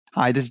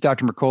Hi, this is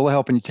Dr. Mercola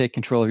helping you take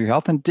control of your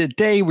health. And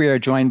today we are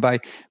joined by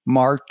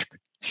Mark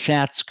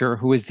Schatzker,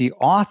 who is the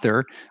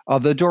author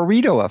of The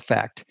Dorito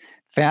Effect,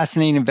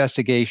 fascinating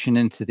investigation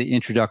into the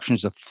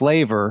introductions of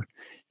flavor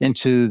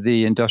into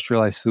the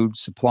industrialized food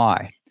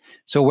supply.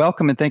 So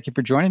welcome and thank you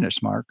for joining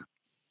us, Mark.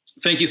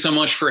 Thank you so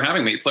much for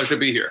having me. Pleasure to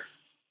be here.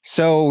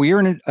 So you're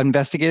an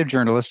investigative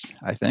journalist,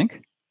 I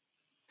think.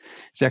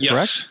 Is that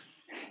correct?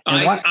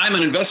 I'm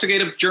an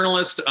investigative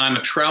journalist. I'm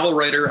a travel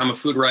writer. I'm a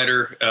food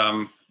writer.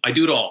 I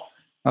do it all.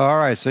 All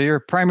right. So your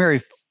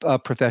primary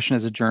profession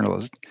is a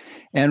journalist.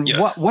 And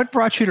yes. what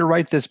brought you to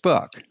write this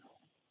book?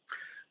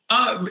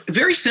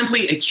 Very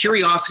simply, a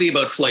curiosity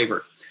about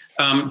flavor.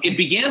 It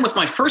began with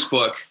my first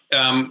book,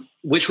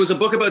 which was a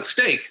book about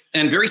steak.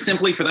 And very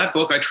simply, for that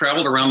book, I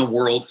traveled around the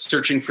world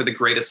searching for the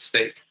greatest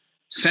steak.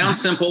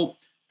 Sounds simple.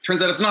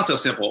 Turns out it's not so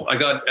simple. I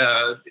got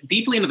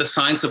deeply into the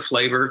science of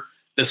flavor,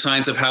 the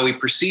science of how we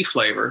perceive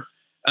flavor.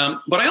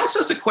 But I also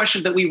asked a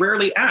question that we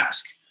rarely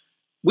ask,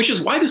 which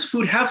is, why does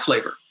food have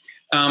flavor?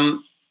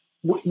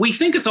 We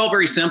think it's all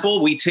very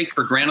simple. We take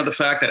for granted the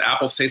fact that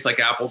apples taste like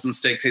apples and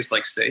steak tastes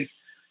like steak.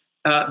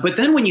 But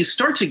then when you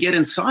start to get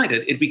inside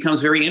it, it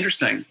becomes very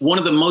interesting. One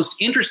of the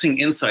most interesting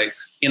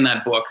insights in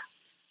that book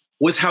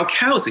was how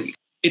cows eat.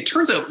 It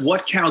turns out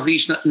what cows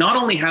eat not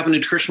only have a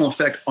nutritional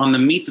effect on the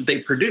meat that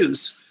they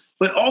produce,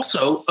 but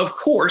also, of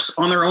course,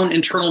 on their own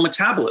internal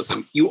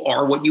metabolism. You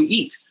are what you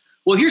eat.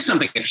 Well, here's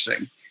something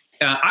interesting.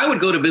 I would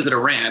go to visit a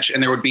ranch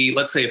and there would be,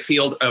 let's say, a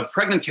field of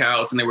pregnant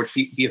cows and there would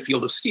be a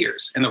field of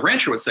steers. And the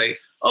rancher would say,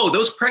 oh,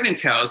 those pregnant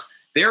cows,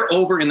 they're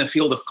over in the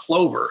field of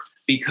clover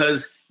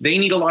because they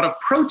need a lot of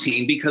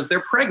protein because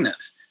they're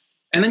pregnant.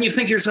 And then you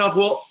think to yourself,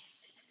 well,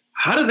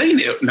 how do they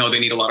know they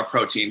need a lot of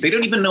protein? They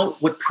don't even know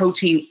what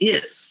protein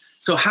is.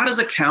 So how does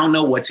a cow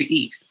know what to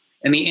eat?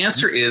 And the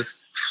answer is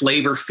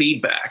flavor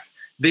feedback.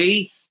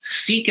 They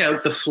seek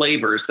out the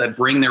flavors that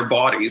bring their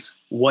bodies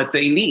what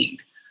they need.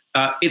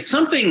 It's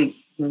something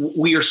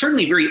we are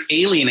certainly very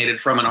alienated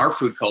from in our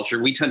food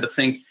culture. We tend to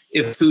think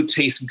if food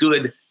tastes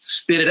good,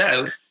 spit it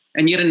out.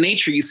 And yet in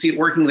nature, you see it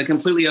working the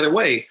completely other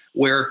way,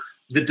 where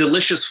the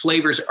delicious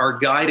flavors are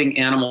guiding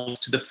animals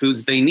to the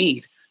foods they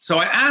need. So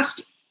I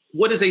asked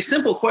what is a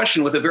simple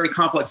question with a very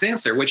complex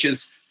answer, which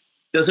is,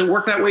 does it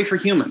work that way for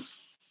humans?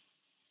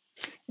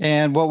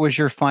 And what was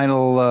your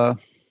final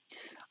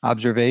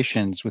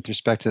observations with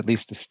respect to at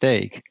least the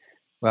steak?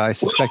 Well, I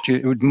suspect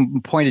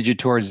it pointed you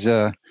towards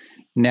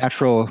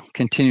natural,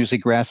 continuously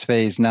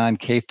grass-fed,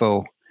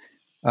 non-CAFO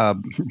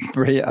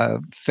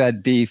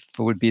fed beef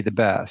would be the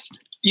best.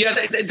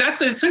 Yeah,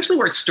 that's essentially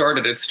where it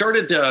started. It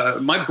started,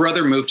 my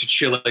brother moved to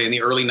Chile in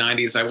the early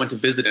 90s. I went to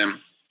visit him,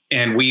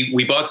 and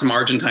we bought some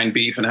Argentine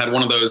beef and had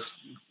one of those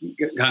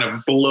kind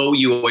of blow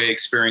you away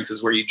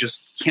experiences where you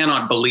just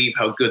cannot believe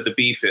how good the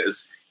beef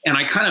is. And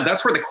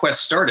that's where the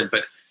quest started.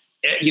 But,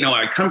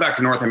 I'd come back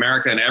to North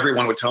America and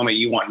everyone would tell me,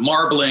 you want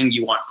marbling,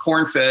 you want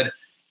corn-fed.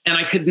 And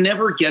I could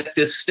never get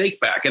this steak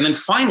back. And then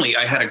finally,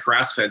 I had a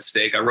grass-fed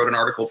steak. I wrote an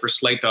article for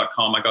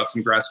Slate.com. I got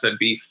some grass-fed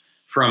beef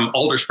from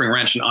Alder Spring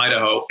Ranch in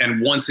Idaho.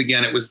 And once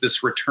again, it was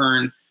this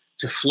return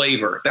to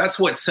flavor. That's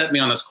what set me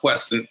on this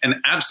quest. And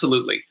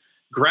absolutely,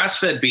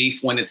 grass-fed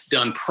beef, when it's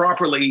done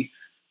properly,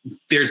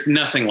 there's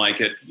nothing like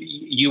it.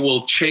 You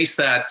will chase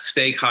that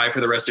steak high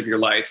for the rest of your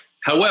life.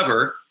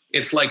 However,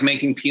 it's like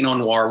making Pinot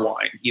Noir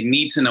wine. You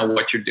need to know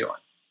what you're doing.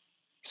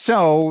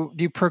 So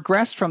you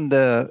progressed from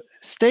the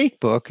steak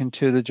book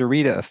into the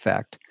Dorito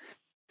Effect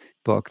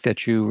book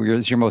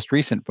is your most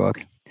recent book.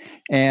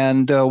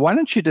 And why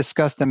don't you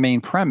discuss the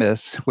main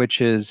premise, which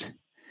is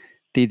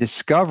the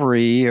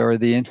discovery or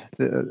the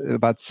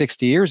about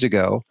 60 years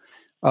ago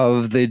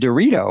of the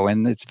Dorito.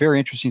 And it's a very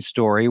interesting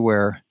story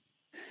where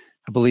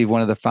I believe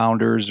one of the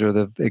founders or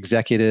the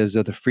executives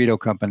of the Frito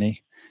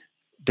company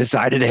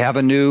decided to have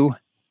a new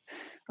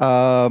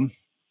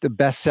the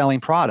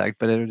best-selling product,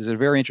 but it was a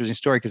very interesting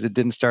story because it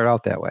didn't start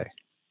out that way.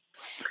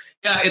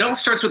 Yeah, it all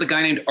starts with a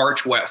guy named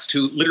Arch West,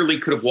 who literally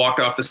could have walked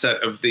off the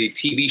set of the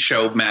TV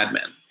show Mad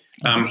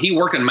Men. He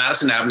worked on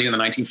Madison Avenue in the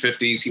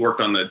 1950s. He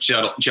worked on the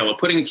Jell-O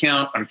pudding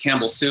account, on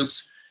Campbell's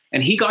Soups,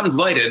 and he got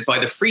invited by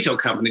the Frito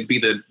company to be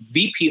the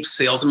VP of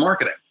Sales and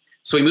Marketing.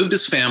 So he moved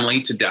his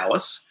family to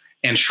Dallas,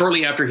 and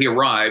shortly after he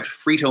arrived,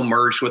 Frito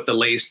merged with the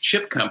Lay's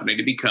chip company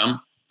to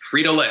become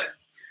Frito-Lay.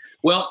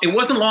 Well, it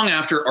wasn't long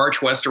after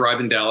Arch West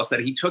arrived in Dallas that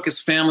he took his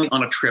family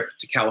on a trip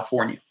to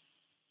California.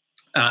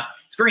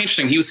 It's very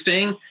interesting. He was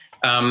staying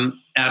at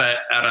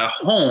a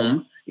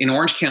home in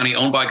Orange County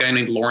owned by a guy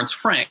named Lawrence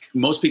Frank, who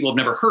most people have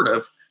never heard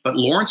of, but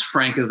Lawrence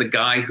Frank is the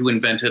guy who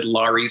invented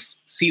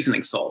Lawry's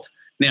seasoning salt.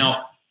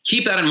 Now,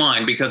 keep that in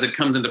mind because it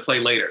comes into play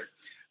later.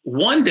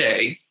 One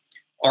day,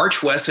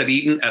 Arch West had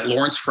eaten at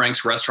Lawrence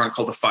Frank's restaurant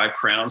called the Five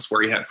Crowns,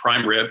 where he had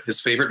prime rib,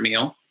 his favorite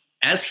meal.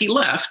 As he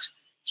left,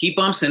 he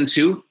bumps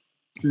into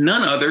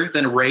none other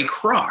than Ray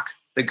Kroc,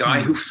 the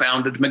guy who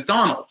founded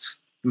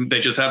McDonald's. They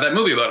just had that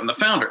movie about him, the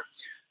founder.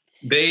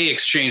 They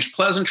exchanged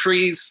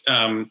pleasantries.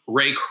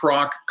 Ray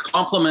Kroc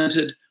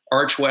complimented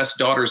Arch West's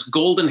daughter's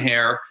golden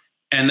hair.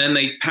 And then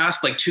they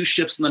passed like two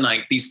ships in the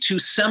night. These two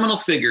seminal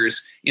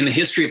figures in the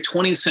history of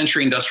 20th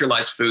century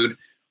industrialized food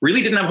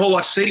really didn't have a whole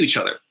lot to say to each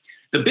other.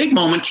 The big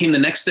moment came the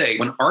next day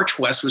when Arch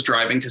West was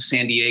driving to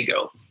San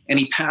Diego, and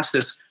he passed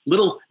this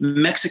little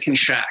Mexican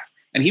shack.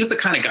 And he was the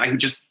kind of guy who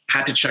just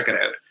had to check it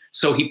out.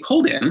 So he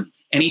pulled in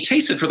and he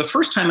tasted for the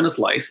first time in his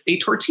life a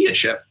tortilla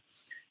chip.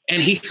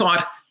 And he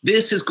thought,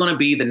 this is going to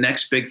be the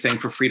next big thing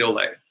for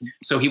Frito-Lay.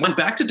 So he went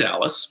back to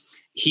Dallas.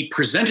 He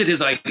presented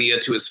his idea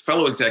to his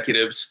fellow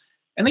executives,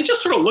 and they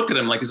just sort of looked at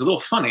him like it was a little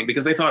funny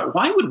because they thought,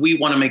 why would we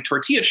want to make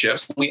tortilla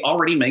chips when we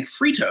already make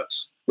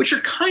Fritos, which are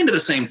kind of the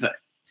same thing?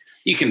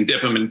 You can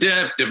dip them in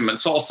dip them in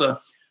salsa.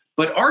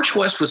 But Arch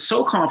West was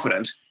so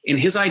confident in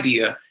his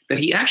idea that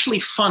he actually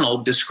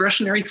funneled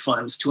discretionary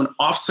funds to an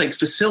offsite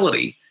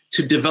facility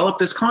to develop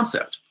this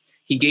concept.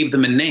 He gave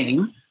them a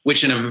name,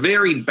 which in a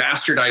very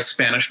bastardized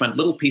Spanish meant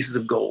little pieces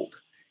of gold.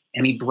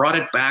 And he brought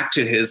it back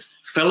to his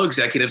fellow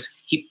executives.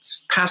 He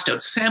passed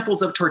out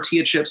samples of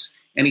tortilla chips,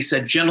 and he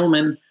said,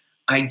 gentlemen,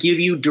 I give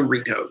you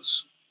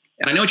Doritos.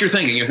 And I know what you're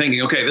thinking. You're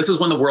thinking, okay, this is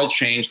when the world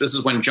changed. This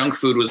is when junk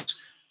food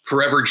was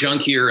forever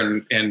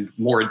junkier and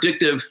more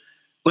addictive.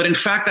 But in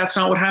fact, that's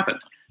not what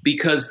happened,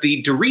 because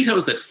the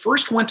Doritos that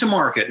first went to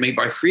market, made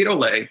by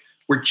Frito-Lay,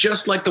 were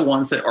just like the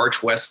ones that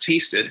Arch West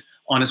tasted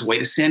on his way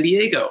to San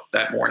Diego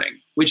that morning,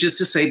 which is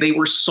to say they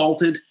were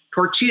salted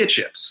tortilla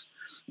chips.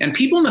 And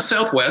people in the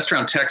Southwest,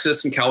 around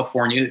Texas and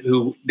California,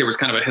 who there was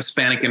kind of a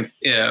Hispanic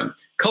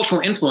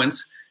cultural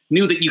influence,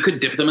 knew that you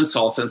could dip them in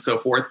salsa and so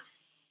forth.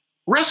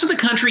 Rest of the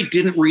country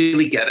didn't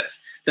really get it.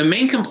 The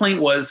main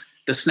complaint was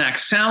the snack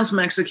sounds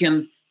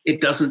Mexican, it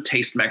doesn't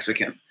taste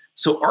Mexican.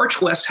 So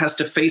Arch West has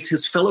to face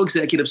his fellow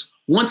executives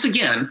once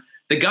again,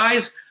 the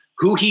guys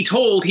who he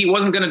told he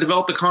wasn't going to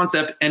develop the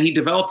concept, and he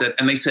developed it.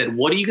 And they said,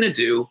 what are you going to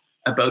do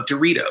about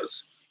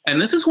Doritos? And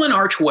this is when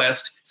Arch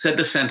West said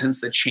the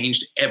sentence that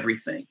changed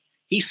everything.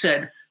 He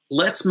said,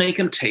 let's make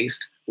them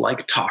taste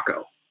like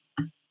taco.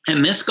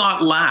 And this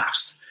got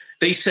laughs.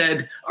 They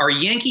said, our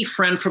Yankee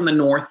friend from the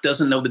North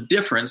doesn't know the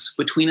difference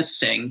between a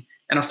thing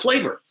and a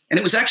flavor. And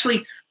it was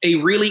actually a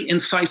really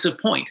incisive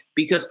point,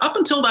 because up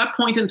until that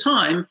point in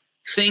time,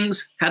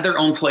 things had their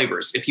own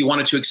flavors. If you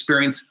wanted to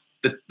experience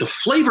the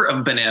flavor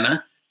of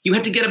banana, you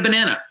had to get a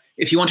banana.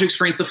 If you want to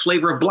experience the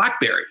flavor of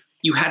blackberry,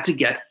 you had to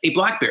get a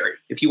blackberry.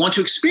 If you want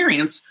to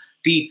experience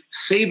the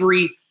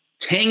savory,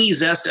 tangy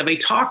zest of a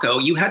taco,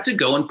 you had to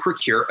go and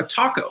procure a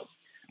taco.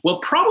 Well,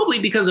 probably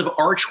because of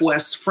Arch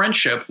West's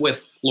friendship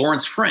with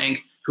Lawrence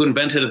Frank, who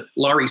invented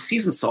Lawry's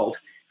seasoned salt,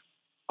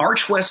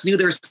 Arch West knew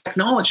there's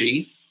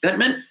technology that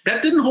meant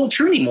that didn't hold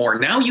true anymore.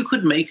 Now you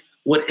could make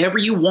whatever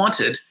you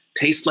wanted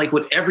taste like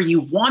whatever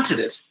you wanted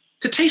it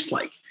to taste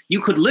like.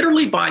 You could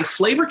literally buy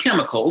flavor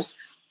chemicals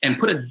and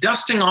put a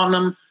dusting on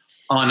them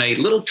on a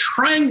little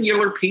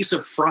triangular piece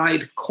of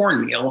fried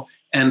cornmeal,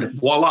 and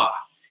voila.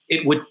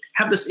 It would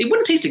have this, it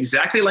wouldn't taste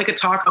exactly like a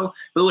taco,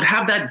 but it would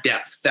have that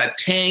depth, that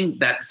tang,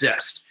 that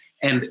zest.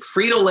 And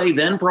Frito-Lay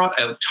then brought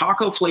out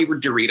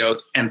taco-flavored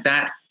Doritos, and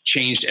that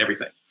changed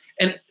everything.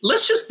 And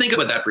let's just think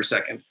about that for a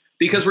second,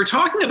 because we're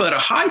talking about a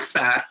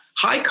high-fat,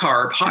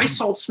 high-carb,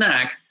 high-salt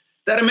snack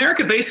that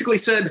America basically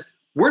said,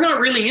 we're not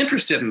really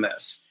interested in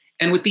this.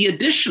 And with the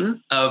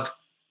addition of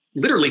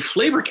literally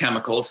flavor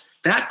chemicals,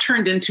 that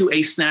turned into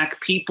a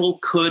snack people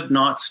could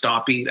not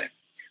stop eating.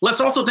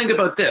 Let's also think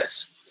about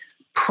this.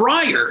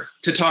 Prior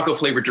to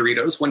taco-flavored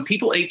Doritos, when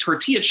people ate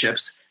tortilla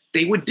chips,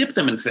 they would dip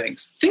them in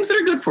things that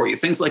are good for you,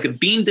 things like a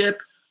bean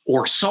dip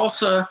or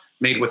salsa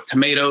made with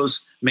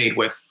tomatoes, made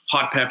with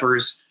hot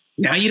peppers.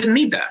 Now you didn't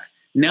need that.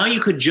 Now you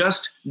could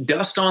just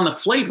dust on the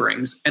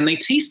flavorings, and they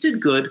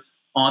tasted good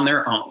on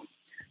their own.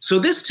 So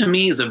this, to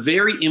me, is a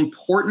very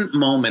important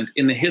moment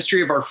in the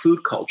history of our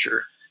food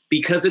culture,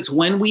 because it's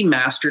when we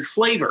mastered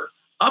flavor.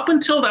 Up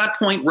until that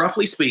point,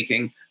 roughly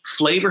speaking,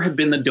 flavor had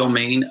been the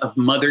domain of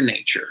Mother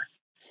Nature.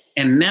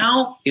 And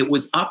now it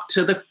was up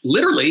to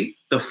literally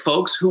the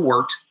folks who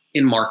worked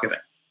in marketing.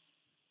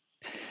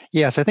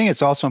 Yes, I think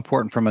it's also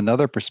important from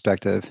another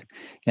perspective,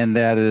 in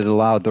that it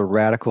allowed the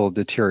radical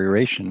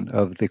deterioration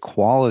of the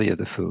quality of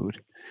the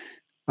food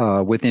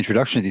with the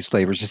introduction of these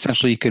flavors.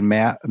 Essentially, you could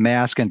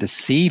mask and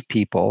deceive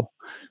people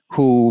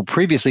who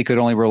previously could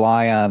only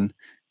rely on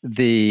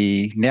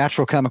the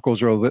natural chemicals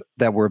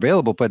that were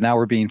available, but now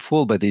we're being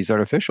fooled by these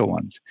artificial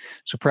ones.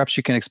 So perhaps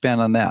you can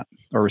expand on that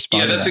or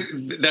respond to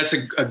that. That's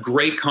a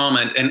great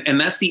comment. And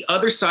that's the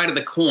other side of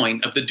the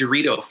coin of the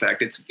Dorito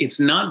effect. It's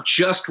not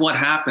just what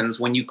happens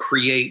when you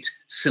create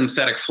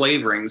synthetic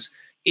flavorings.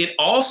 It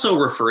also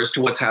refers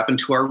to what's happened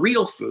to our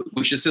real food,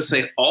 which is to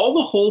say all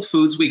the whole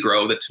foods we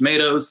grow, the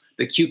tomatoes,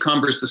 the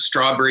cucumbers, the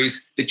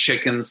strawberries, the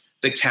chickens,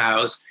 the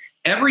cows,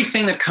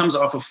 everything that comes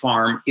off a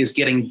farm is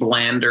getting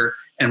blander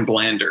and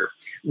blander.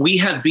 We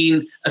have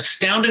been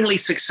astoundingly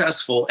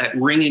successful at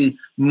wringing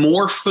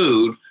more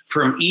food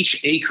from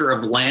each acre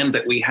of land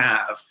that we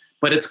have,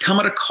 but it's come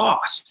at a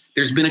cost.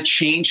 There's been a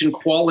change in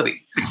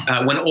quality.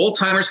 When old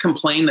timers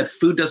complain that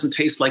food doesn't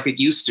taste like it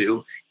used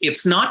to,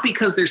 it's not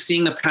because they're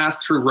seeing the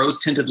past through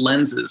rose-tinted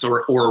lenses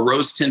or a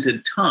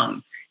rose-tinted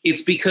tongue.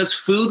 It's because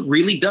food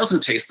really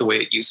doesn't taste the way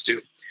it used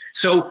to.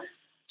 So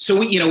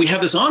we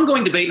have this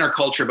ongoing debate in our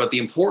culture about the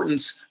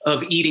importance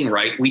of eating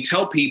right. We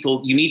tell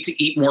people you need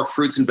to eat more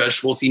fruits and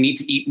vegetables. You need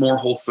to eat more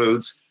whole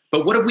foods.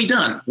 But what have we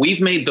done?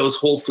 We've made those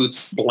whole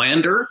foods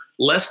blander,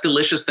 less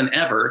delicious than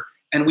ever,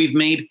 and we've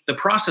made the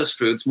processed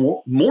foods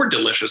more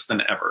delicious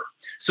than ever.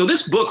 So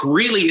this book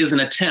really is an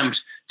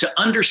attempt to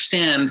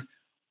understand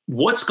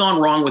what's gone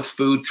wrong with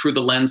food through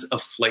the lens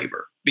of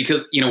flavor.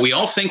 Because, we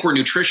all think we're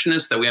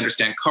nutritionists, that we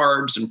understand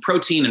carbs and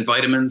protein and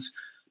vitamins,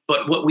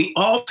 but what we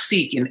all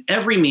seek in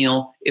every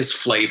meal is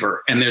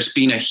flavor. And there's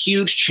been a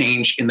huge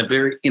change in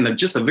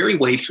just the very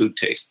way food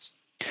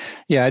tastes.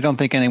 Yeah, I don't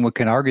think anyone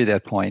can argue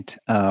that point.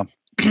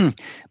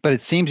 But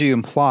it seems you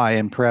imply,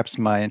 and perhaps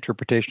my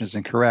interpretation is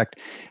incorrect,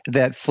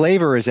 that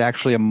flavor is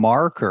actually a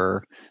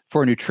marker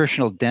for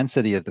nutritional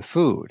density of the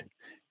food.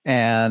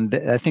 And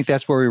I think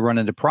that's where we run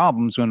into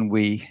problems when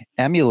we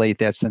emulate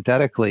that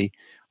synthetically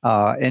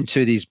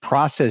into these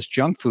processed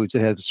junk foods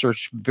that have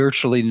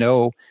virtually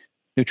no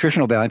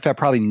nutritional value, in fact,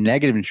 probably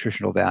negative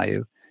nutritional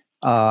value.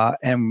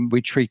 And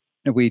we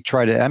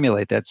try to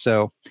emulate that.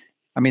 So,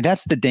 I mean,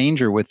 that's the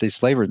danger with these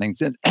flavor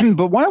things.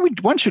 But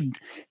one should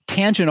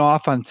tangent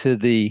off onto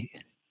the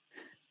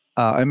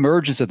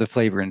emergence of the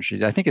flavor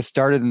industry. I think it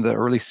started in the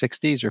early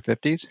 60s or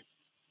 50s.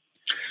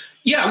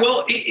 Yeah,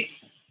 well,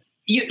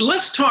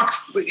 let's talk,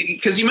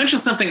 because you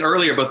mentioned something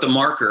earlier about the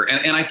marker,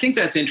 and I think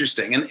that's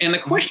interesting. And the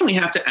question we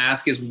have to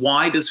ask is,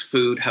 why does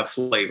food have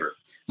flavor?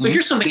 So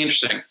here's something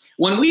interesting.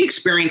 When we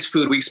experience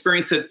food, we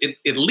experience it,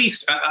 at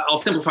least, I'll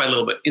simplify a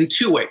little bit, in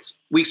two ways.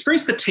 We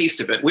experience the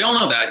taste of it. We all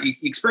know that. You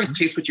experience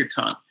taste with your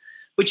tongue.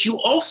 But you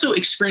also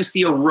experience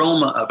the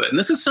aroma of it. And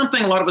this is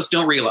something a lot of us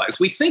don't realize.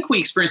 We think we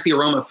experience the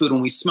aroma of food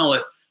when we smell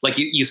it, like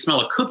you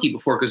smell a cookie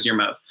before it goes in your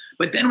mouth.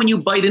 But then when you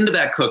bite into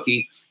that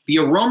cookie, the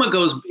aroma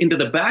goes into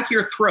the back of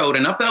your throat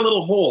and up that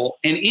little hole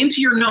and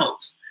into your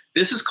nose.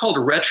 This is called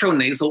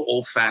retronasal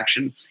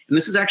olfaction. And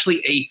this is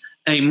actually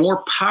a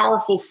more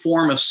powerful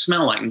form of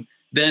smelling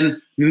than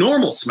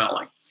normal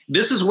smelling.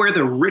 This is where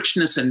the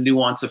richness and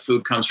nuance of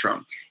food comes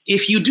from.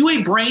 If you do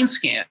a brain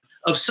scan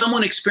of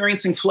someone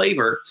experiencing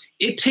flavor,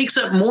 it takes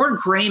up more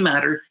gray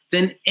matter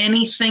than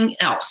anything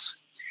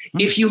else.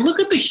 If you look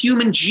at the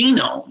human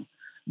genome,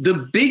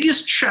 the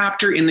biggest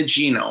chapter in the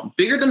genome,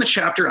 bigger than the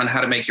chapter on how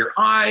to make your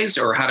eyes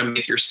or how to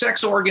make your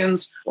sex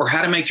organs or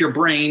how to make your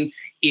brain,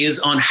 is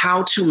on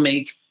how to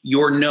make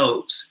your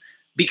nose.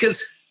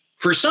 Because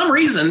for some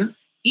reason,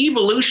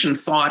 evolution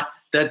thought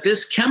that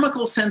this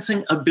chemical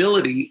sensing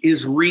ability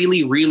is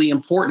really, really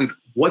important.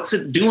 What's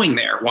it doing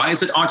there? Why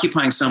is it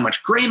occupying so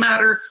much gray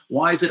matter?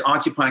 Why is it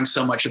occupying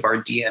so much of our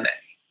DNA?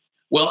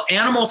 Well,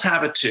 animals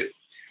have it too.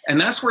 And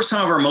that's where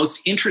some of our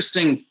most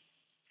interesting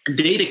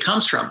data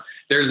comes from.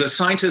 There's a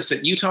scientist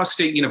at Utah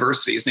State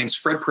University. His name's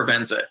Fred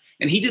Provenza,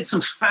 and he did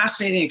some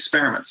fascinating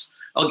experiments.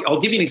 I'll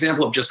give you an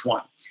example of just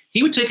one.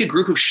 He would take a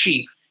group of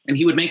sheep and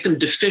he would make them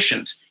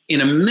deficient in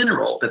a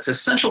mineral that's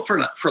essential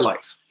for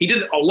life. He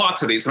did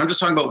lots of these, and I'm just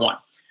talking about one,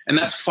 and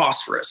that's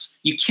phosphorus.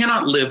 You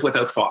cannot live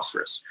without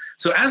phosphorus.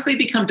 So as they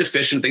become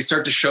deficient, they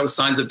start to show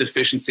signs of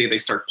deficiency. They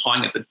start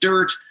pawing at the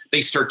dirt. They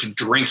start to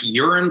drink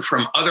urine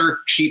from other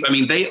sheep. I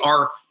mean, they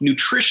are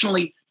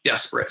nutritionally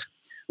desperate.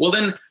 Well,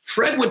 then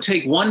Fred would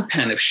take one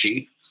pen of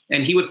sheep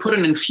and he would put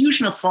an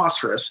infusion of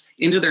phosphorus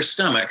into their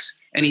stomachs,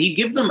 and he'd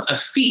give them a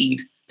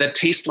feed that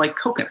tastes like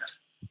coconut.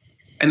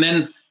 And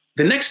then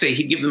the next day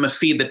he'd give them a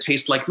feed that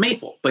tastes like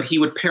maple, but he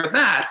would pair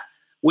that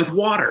with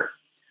water.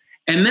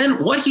 And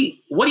then what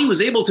he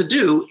was able to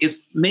do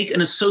is make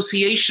an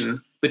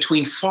association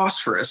between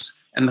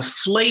phosphorus and the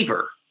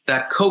flavor,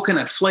 that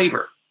coconut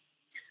flavor.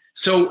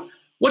 So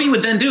what he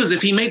would then do is,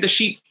 if he made the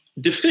sheep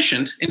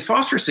deficient in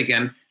phosphorus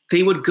again,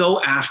 they would go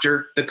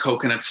after the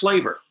coconut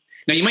flavor.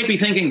 Now you might be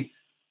thinking,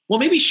 well,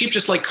 maybe sheep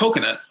just like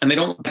coconut and they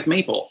don't like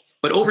maple.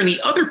 But over in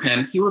the other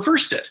pen, he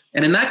reversed it.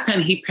 And in that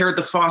pen, he paired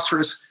the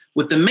phosphorus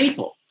with the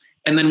maple.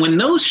 And then when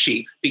those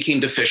sheep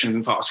became deficient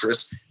in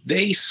phosphorus,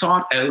 they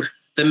sought out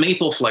the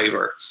maple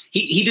flavor.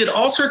 He did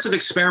all sorts of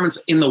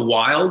experiments in the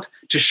wild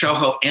to show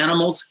how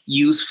animals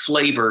use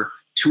flavor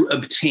to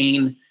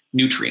obtain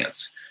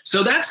nutrients.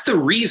 So that's the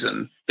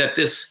reason that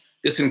this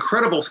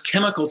incredible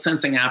chemical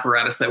sensing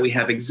apparatus that we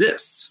have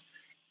exists.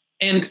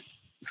 And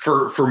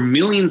for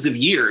millions of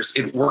years,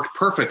 it worked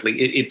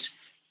perfectly.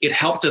 It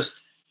helped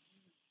us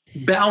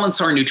balance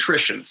our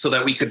nutrition so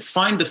that we could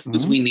find the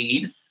foods we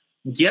need,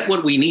 get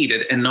what we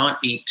needed, and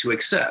not eat to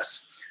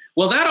excess.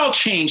 Well, that all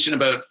changed in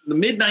about the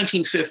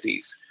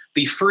mid-1950s.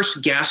 The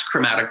first gas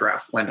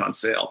chromatograph went on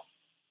sale.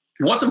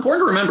 And what's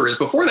important to remember is,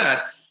 before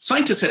that,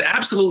 scientists had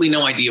absolutely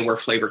no idea where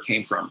flavor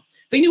came from.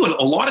 They knew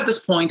a lot at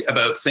this point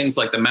about things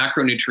like the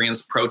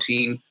macronutrients,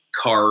 protein,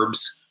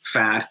 carbs,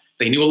 fat.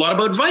 They knew a lot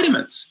about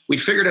vitamins.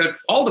 We'd figured out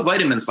all the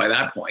vitamins by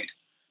that point.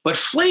 But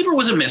flavor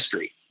was a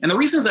mystery. And the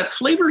reason is that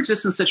flavor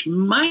exists in such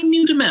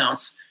minute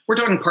amounts. We're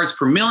talking parts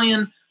per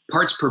million,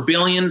 parts per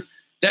billion,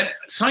 that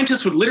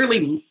scientists would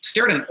literally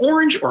stare at an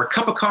orange or a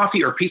cup of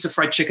coffee or a piece of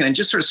fried chicken and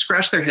just sort of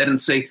scratch their head and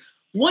say,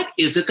 what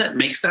is it that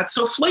makes that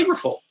so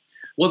flavorful?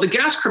 Well, the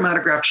gas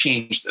chromatograph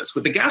changed this.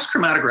 With the gas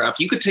chromatograph,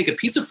 you could take a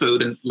piece of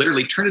food and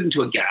literally turn it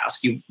into a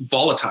gas. You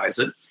volatilize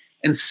it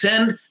and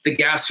send the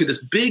gas through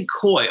this big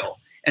coil.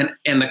 And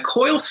the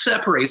coil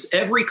separates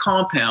every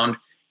compound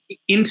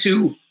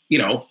into,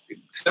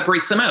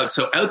 separates them out.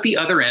 So out the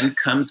other end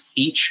comes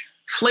each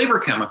flavor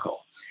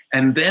chemical.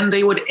 And then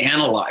they would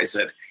analyze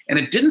it. And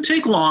it didn't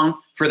take long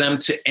for them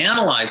to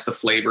analyze the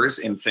flavors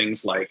in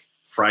things like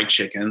fried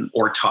chicken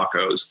or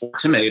tacos or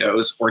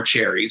tomatoes or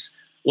cherries.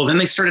 Well, then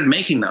they started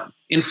making them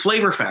in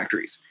flavor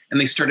factories, and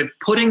they started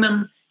putting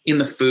them in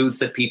the foods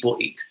that people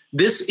eat.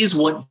 This is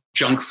what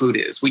junk food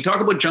is. We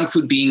talk about junk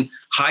food being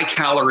high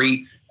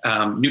calorie,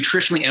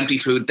 nutritionally empty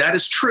food. That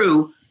is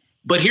true.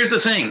 But here's the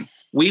thing.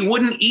 We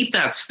wouldn't eat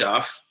that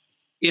stuff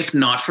if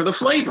not for the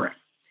flavoring.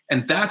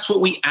 And that's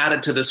what we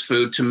added to this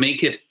food to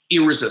make it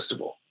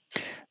irresistible.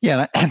 Yeah,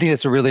 and I think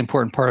that's a really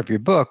important part of your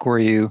book, where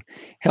you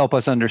help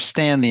us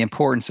understand the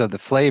importance of the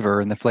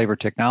flavor and the flavor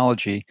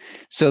technology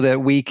so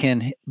that we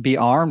can be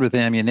armed with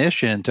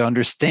ammunition to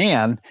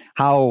understand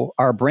how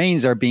our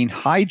brains are being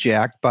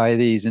hijacked by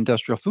these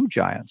industrial food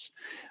giants.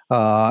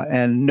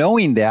 And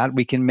knowing that,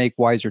 we can make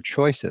wiser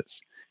choices,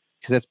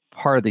 because that's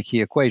part of the key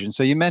equation.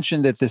 So you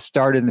mentioned that this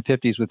started in the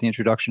 50s with the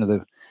introduction of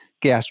the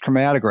gas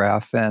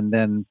chromatograph and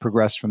then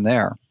progressed from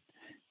there.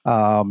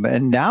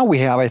 And now we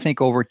have, I think,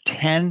 over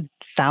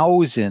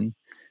 10,000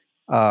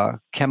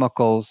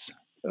 chemicals,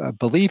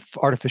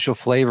 artificial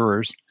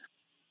flavorers.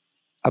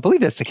 I believe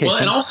that's the case. Well,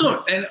 and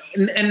also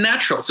and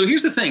natural. So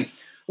here's the thing.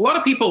 A lot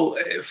of people,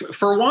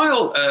 for a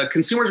while,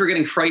 consumers were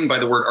getting frightened by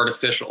the word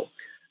artificial.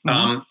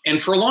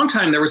 And for a long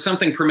time, there was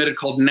something permitted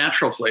called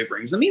natural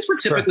flavorings. And these were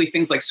typically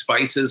things like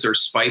spices or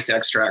spice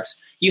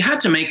extracts. You had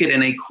to make it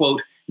in a,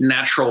 quote,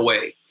 natural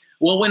way.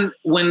 Well,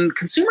 when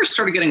consumers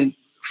started getting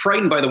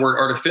frightened by the word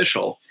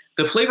artificial,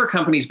 the flavor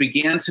companies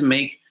began to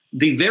make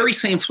the very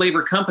same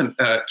flavor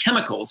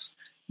chemicals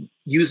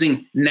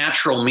using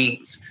natural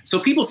means. So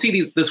people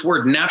see this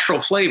word natural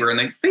flavor,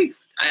 and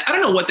I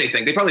don't know what they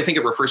think. They probably think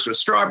it refers to a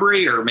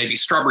strawberry or maybe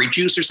strawberry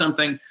juice or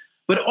something.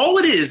 But all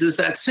it is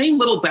that same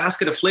little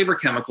basket of flavor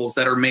chemicals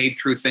that are made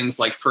through things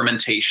like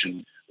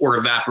fermentation or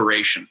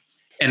evaporation,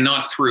 and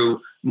not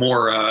through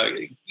more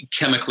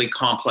chemically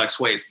complex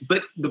ways.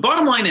 But the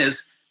bottom line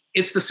is,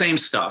 it's the same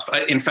stuff.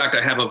 In fact,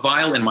 I have a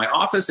vial in my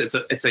office.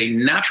 It's a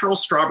natural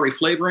strawberry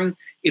flavoring.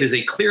 It is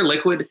a clear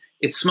liquid.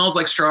 It smells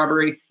like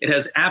strawberry. It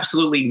has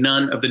absolutely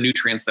none of the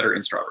nutrients that are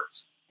in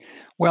strawberries.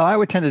 Well, I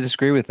would tend to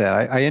disagree with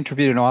that. I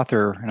interviewed an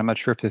author, and I'm not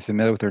sure if you're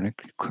familiar with her.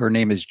 Her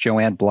name is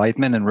Joanne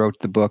Blythman, and wrote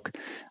the book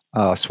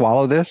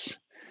Swallow This,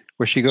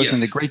 where she goes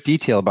into great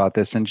detail about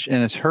this. And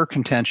it's her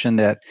contention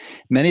that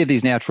many of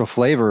these natural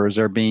flavors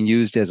are being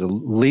used as a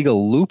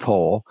legal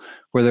loophole,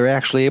 where they're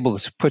actually able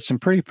to put some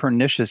pretty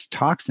pernicious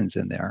toxins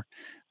in there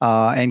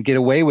and get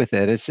away with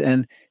it.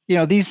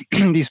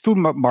 These food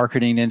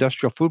marketing,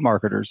 industrial food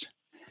marketers,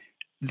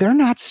 they're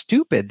not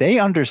stupid. They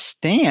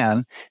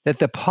understand that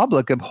the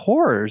public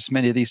abhors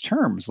many of these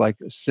terms like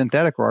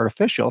synthetic or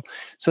artificial,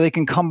 so they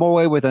can come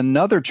away with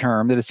another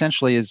term that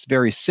essentially is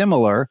very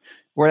similar,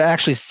 where it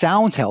actually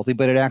sounds healthy,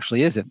 but it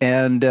actually isn't.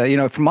 And,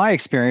 from my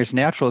experience,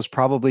 natural is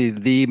probably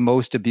the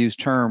most abused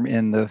term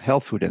in the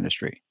health food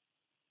industry.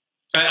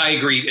 I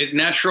agree.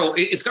 Natural,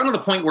 it's gotten to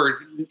the point where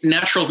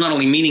natural is not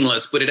only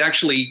meaningless, but it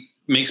actually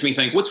makes me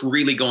think, what's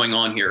really going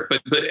on here?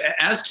 But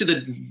as to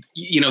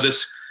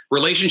this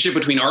relationship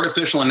between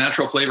artificial and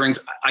natural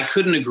flavorings, I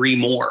couldn't agree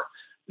more.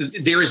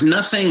 There is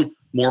nothing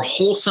more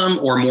wholesome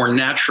or more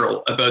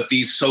natural about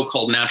these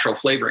so-called natural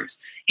flavorings.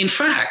 In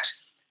fact,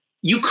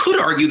 you could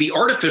argue the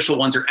artificial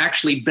ones are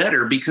actually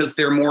better because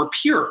they're more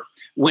pure.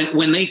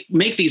 When they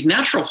make these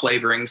natural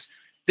flavorings,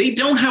 they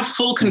don't have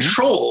full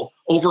control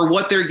over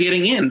what they're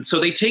getting in. So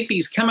they take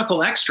these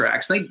chemical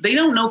extracts. They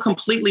don't know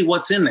completely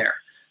what's in there.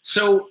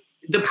 So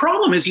the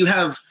problem is you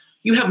have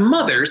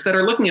mothers that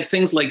are looking at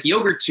things like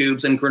yogurt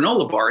tubes and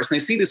granola bars, and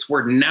they see this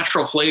word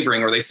natural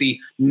flavoring, or they see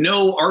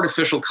no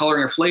artificial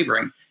coloring or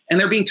flavoring, and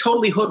they're being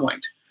totally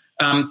hoodwinked.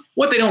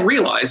 What they don't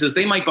realize is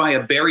they might buy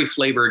a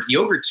berry-flavored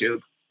yogurt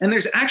tube, and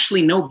there's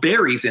actually no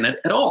berries in it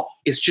at all.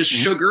 It's just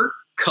sugar,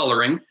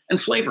 coloring, and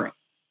flavoring.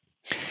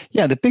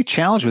 Yeah, the big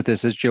challenge with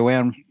this, as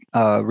Joanne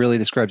really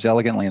describes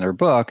elegantly in her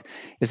book,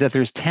 is that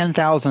there's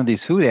 10,000 of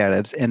these food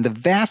additives, and the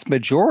vast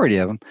majority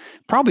of them,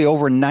 probably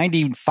over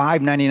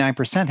 95,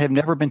 99%, have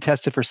never been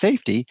tested for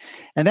safety.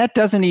 And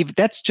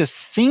that's just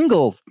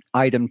single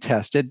item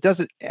tested. It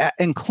doesn't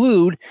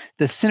include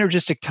the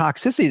synergistic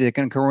toxicity that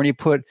can occur when you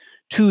put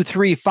 2,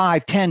 3,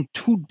 5, 10,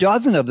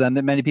 24 of them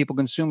that many people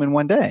consume in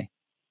one day.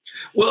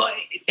 Well,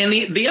 and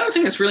the other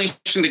thing that's really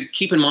interesting to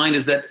keep in mind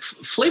is that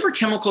flavor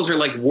chemicals are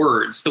like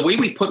words, the way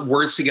we put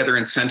words together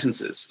in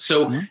sentences.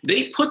 So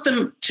they put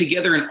them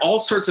together in all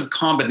sorts of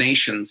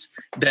combinations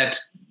that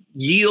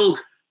yield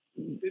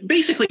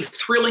basically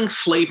thrilling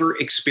flavor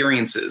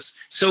experiences.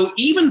 So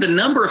even the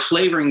number of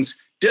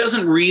flavorings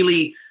doesn't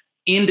really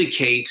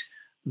indicate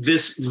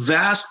this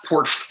vast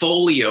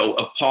portfolio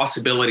of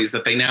possibilities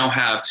that they now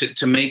have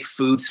to make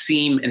food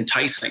seem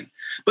enticing.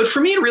 But for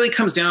me, it really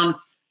comes down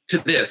to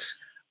this.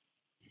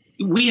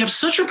 we have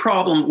such a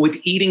problem with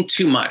eating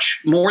too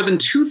much. More than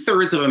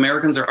 2/3 of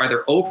Americans are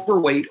either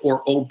overweight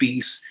or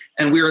obese,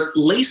 and we're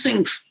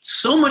lacing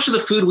so much of the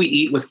food we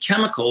eat with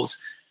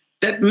chemicals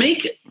that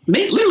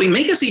literally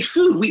make us eat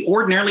food we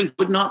ordinarily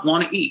would not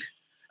want to eat.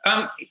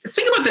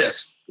 Think about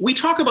this. We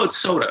talk about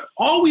soda.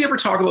 All we ever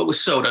talk about with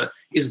soda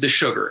is the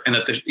sugar, and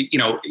that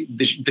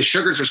the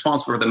sugar is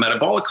responsible for the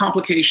metabolic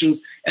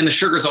complications, and the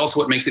sugar is also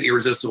what makes it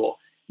irresistible.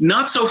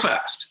 Not so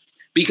fast,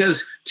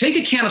 because take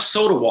a can of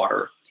soda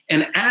water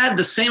and add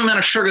the same amount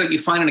of sugar that you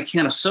find in a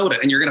can of soda,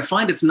 and you're going to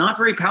find it's not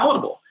very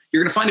palatable.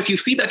 You're going to find if you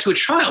feed that to a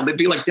child, they'd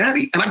be like,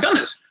 "Daddy," and I've done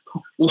this.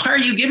 "Why are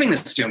you giving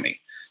this to me?"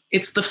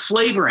 It's the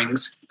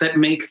flavorings that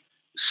make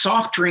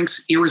soft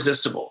drinks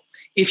irresistible.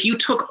 If you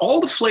took all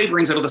the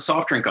flavorings out of the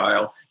soft drink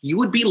aisle, you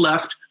would be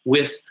left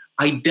with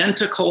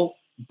identical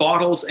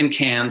bottles and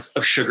cans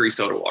of sugary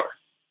soda water.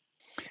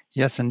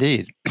 Yes,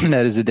 indeed.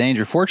 That is a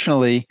danger.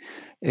 Fortunately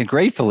and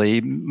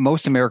gratefully,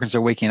 most Americans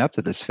are waking up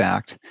to this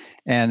fact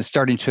and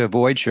starting to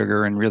avoid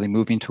sugar and really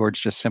moving towards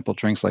just simple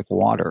drinks like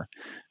water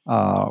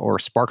or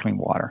sparkling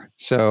water.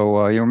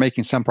 So you're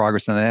making some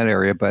progress in that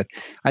area. But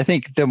I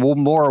think the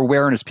more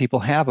awareness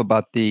people have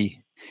about the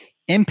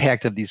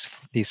impact of these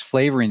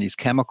flavoring, these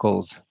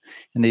chemicals,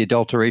 and the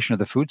adulteration of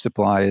the food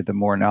supply, the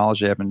more knowledge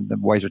they have and the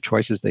wiser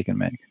choices they can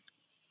make.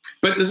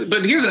 But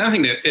here's another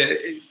thing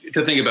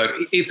to think about.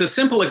 It's a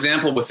simple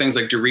example with things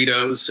like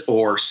Doritos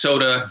or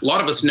soda. A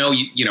lot of us know,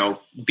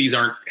 these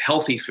aren't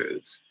healthy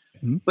foods.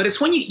 Mm-hmm. But it's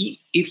when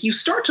if you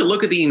start to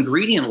look at the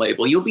ingredient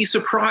label, you'll be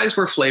surprised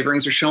where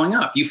flavorings are showing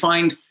up. You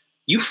find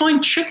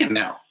chicken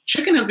now.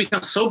 Chicken has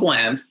become so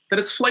bland that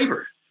it's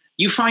flavored.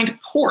 You find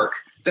pork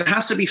that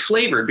has to be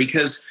flavored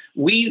because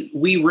we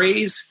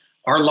raise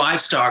our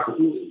livestock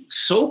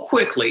so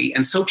quickly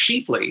and so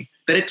cheaply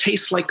that it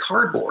tastes like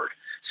cardboard.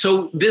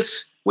 So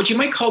this, what you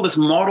might call this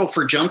model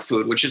for junk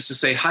food, which is to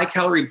say high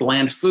calorie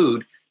bland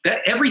food,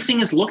 that everything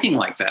is looking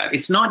like that.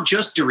 It's not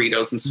just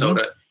Doritos and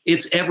soda,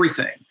 it's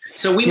everything.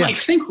 So we might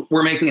think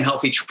we're making a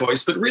healthy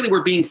choice, but really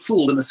we're being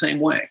fooled in the same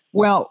way.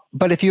 Well,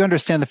 but if you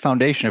understand the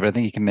foundation of it, I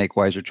think you can make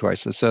wiser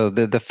choices. So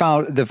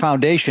the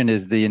foundation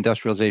is the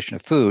industrialization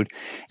of food.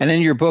 And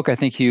in your book, I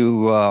think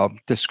you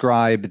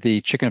describe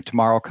the Chicken of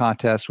Tomorrow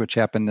contest, which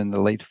happened in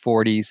the late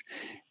 40s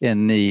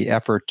in the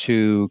effort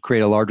to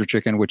create a larger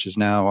chicken, which is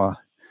now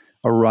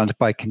run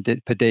by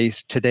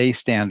today's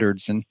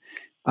standards. And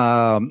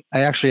I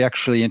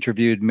actually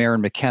interviewed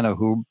Marin McKenna,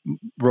 who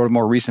wrote a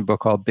more recent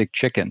book called Big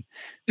Chicken.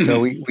 So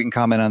we can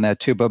comment on that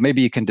too. But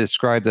maybe you can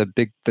describe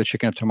the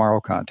Chicken of Tomorrow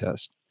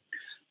contest.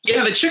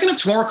 Yeah, the Chicken of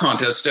Tomorrow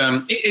contest,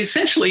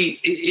 essentially,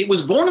 it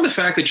was born of the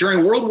fact that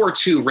during World War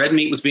II, red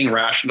meat was being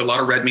rationed. A lot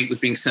of red meat was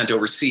being sent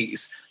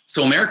overseas.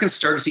 So Americans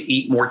started to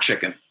eat more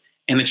chicken.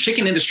 And the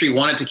chicken industry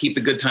wanted to keep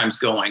the good times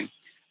going.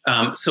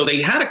 So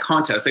they had a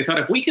contest. They thought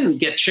if we can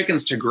get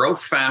chickens to grow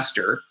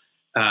faster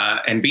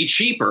and be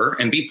cheaper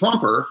and be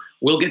plumper,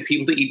 we'll get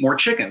people to eat more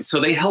chicken. So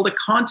they held a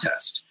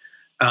contest.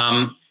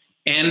 And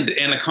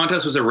the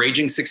contest was a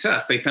raging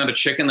success. They found a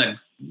chicken that,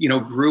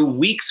 grew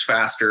weeks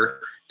faster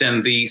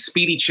than the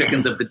speedy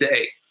chickens of the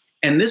day.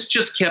 And this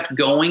just kept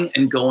going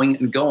and going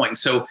and going.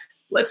 So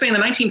let's say in the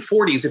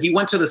 1940s, if you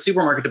went to the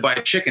supermarket to buy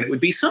a chicken, it would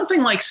be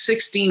something like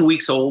 16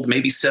 weeks old,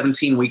 maybe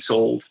 17 weeks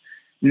old.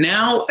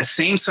 Now a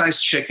same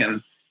size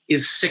chicken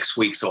is 6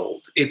 weeks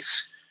old.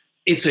 It's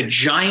a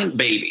giant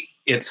baby.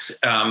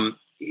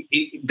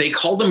 They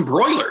call them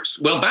broilers.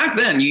 Well, back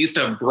then you used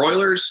to have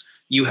broilers,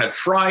 you had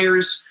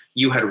fryers,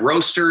 you had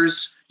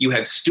roasters, you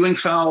had stewing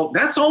fowl.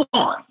 That's all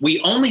gone. We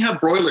only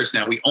have broilers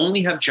now. We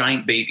only have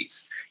giant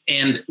babies.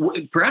 And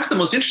perhaps the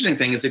most interesting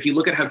thing is if you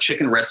look at how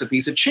chicken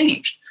recipes have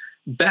changed.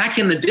 Back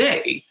in the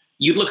day,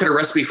 you'd look at a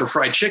recipe for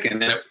fried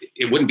chicken and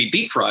it wouldn't be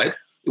deep fried.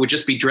 It would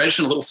just be dredged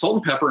in a little salt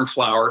and pepper and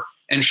flour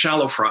and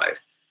shallow fried.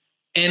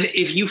 And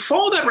if you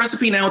follow that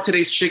recipe now with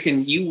today's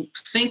chicken, you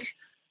think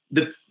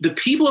the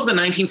people of the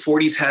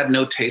 1940s had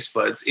no taste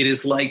buds. It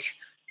is like,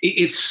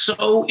 it's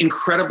so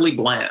incredibly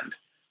bland.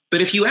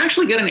 But if you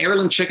actually get an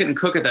heirloom chicken and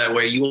cook it that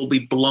way, you will be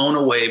blown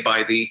away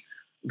by the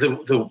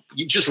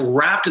just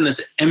wrapped in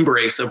this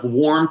embrace of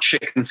warm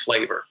chicken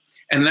flavor.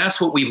 And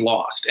that's what we've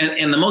lost.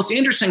 And the most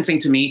interesting thing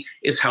to me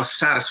is how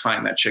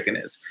satisfying that chicken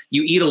is.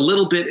 You eat a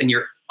little bit and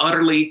you're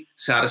utterly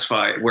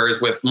satisfied.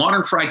 Whereas with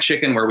modern fried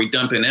chicken, where we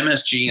dump in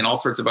MSG and all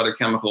sorts of other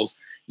chemicals,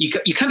 you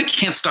kind of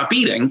can't stop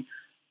eating,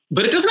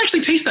 but it doesn't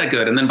actually taste that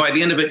good. And then by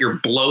the end of it, you're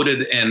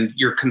bloated and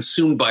you're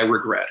consumed by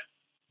regret.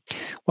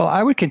 Well,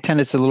 I would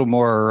contend it's a little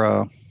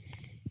more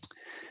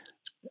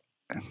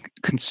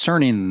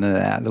concerning than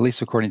that, at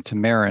least according to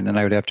Marin, and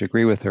I would have to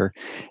agree with her,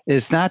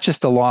 is not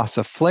just a loss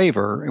of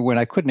flavor, when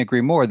I couldn't agree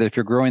more that if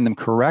you're growing them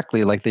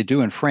correctly, like they do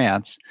in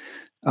France,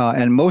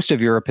 and most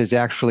of Europe has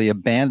actually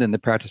abandoned the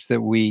practice that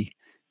we,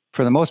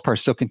 for the most part,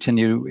 still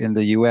continue in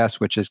the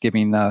U.S., which is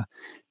giving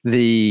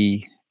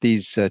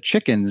these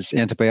chickens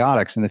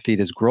antibiotics in the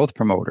feed as growth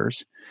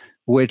promoters,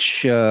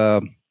 which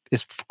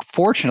is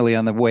fortunately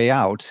on the way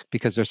out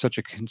because there's such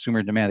a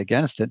consumer demand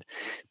against it.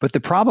 But the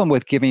problem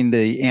with giving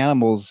the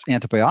animals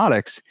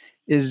antibiotics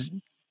is,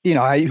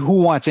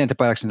 who wants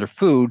antibiotics in their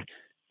food?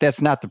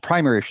 that's not the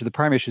primary issue. The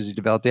primary issue is you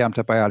develop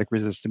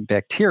antibiotic-resistant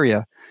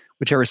bacteria,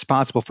 which are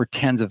responsible for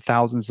tens of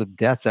thousands of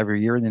deaths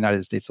every year in the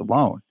United States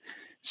alone.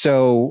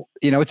 So,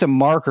 it's a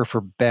marker for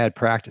bad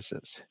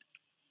practices.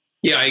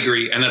 Yeah, I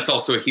agree. And that's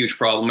also a huge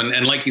problem.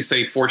 And like you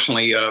say,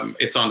 fortunately,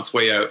 it's on its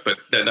way out, but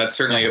that's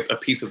certainly a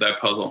piece of that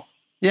puzzle.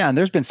 Yeah, and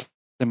there's been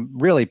some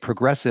really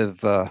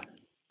progressive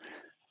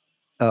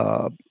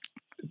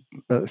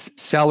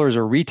sellers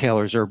or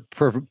retailers or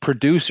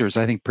producers.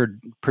 I think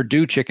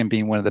Purdue Chicken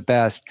being one of the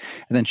best,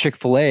 and then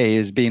Chick-fil-A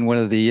is being one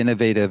of the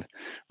innovative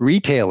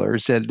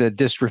retailers that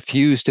just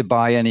refused to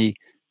buy any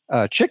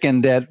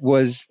chicken that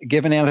was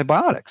given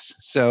antibiotics.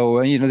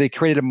 So they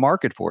created a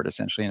market for it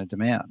essentially and a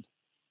demand.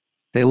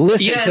 They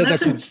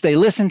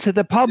listen to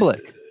the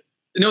public.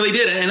 No, they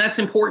did, and that's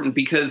important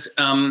because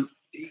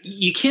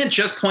you can't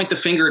just point the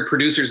finger at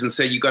producers and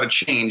say you got to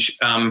change.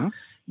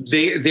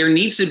 There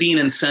needs to be an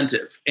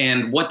incentive,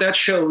 and what that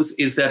shows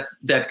is that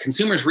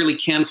consumers really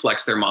can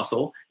flex their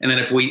muscle. And then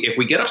if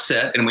we get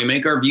upset and we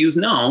make our views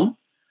known,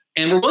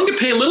 and we're willing to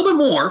pay a little bit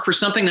more for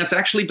something that's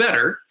actually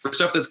better, for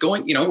stuff that's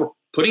going, we're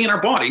putting in our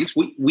bodies,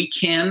 we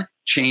can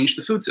change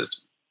the food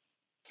system.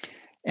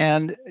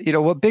 And,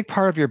 a big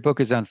part of your book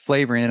is on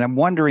flavoring. And I'm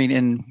wondering,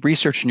 in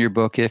researching your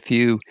book, if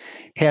you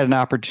had an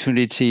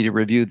opportunity to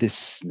review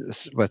this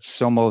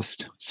what's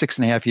almost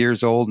 6.5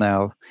 years old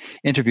now,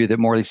 interview that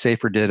Morley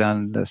Safer did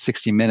on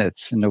 60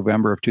 Minutes in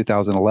November of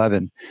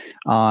 2011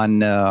 on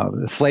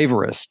the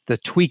flavorist, the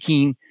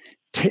tweaking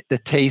the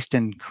taste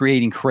and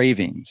creating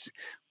cravings.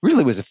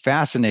 Really was a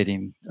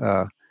fascinating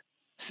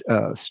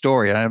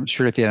story. I'm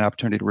sure if you had an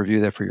opportunity to review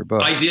that for your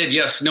book. I did,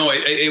 yes. No,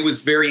 it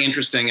was very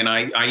interesting. And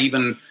I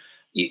even...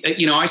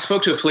 I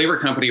spoke to a flavor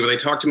company where they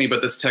talked to me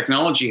about this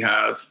technology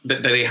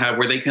that they have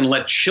where they can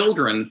let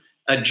children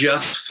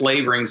adjust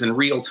flavorings in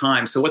real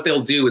time. So what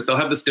they'll do is they'll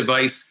have this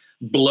device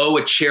blow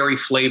a cherry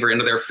flavor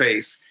into their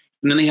face,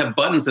 and then they have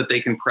buttons that they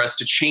can press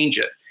to change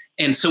it.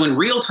 And so in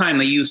real time,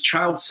 they use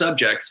child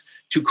subjects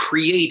to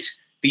create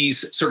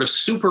these sort of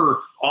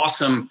super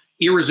awesome,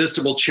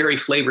 irresistible cherry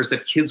flavors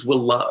that kids will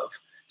love.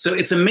 So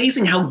it's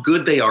amazing how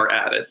good they are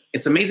at it.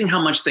 It's amazing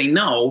how much they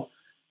know.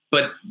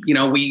 But,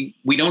 we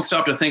don't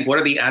stop to think, what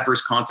are the adverse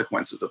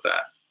consequences of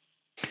that?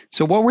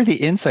 So what were the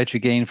insights you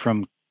gained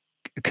from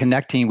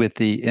connecting with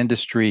the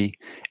industry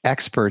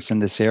experts in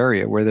this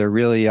area, where there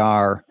really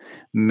are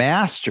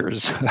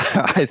masters,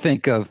 I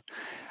think, of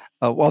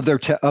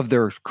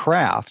their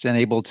craft, and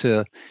able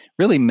to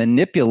really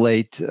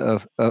manipulate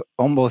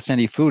almost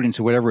any food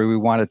into whatever we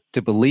want it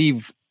to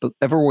believe,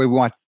 whatever we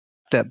want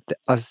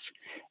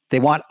they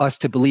want us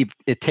to believe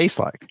it tastes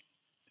like?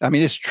 I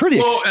mean, it's truly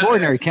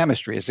extraordinary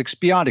chemistry. It's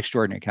beyond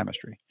extraordinary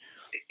chemistry.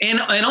 And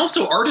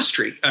also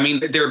artistry. I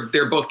mean,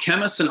 they're both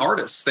chemists and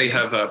artists. They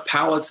have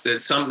palettes that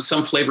some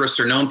flavorists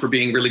are known for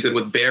being really good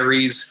with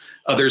berries.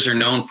 Others are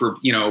known for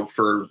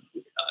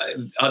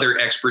other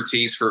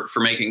expertise for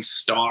making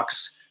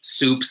stocks,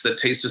 soups that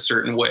taste a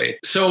certain way.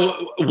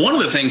 So one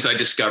of the things I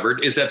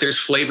discovered is that there's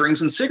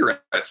flavorings in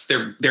cigarettes.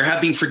 There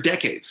have been for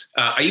decades.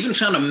 I even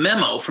found a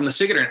memo from the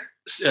cigarette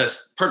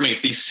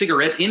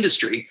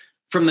industry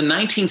from the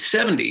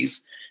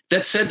 1970s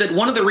that said that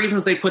one of the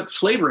reasons they put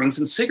flavorings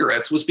in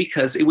cigarettes was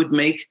because it would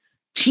make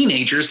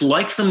teenagers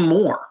like them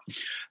more.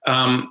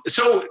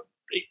 So,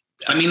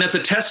 I mean, that's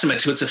a testament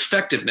to its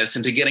effectiveness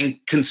and to getting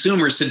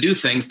consumers to do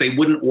things they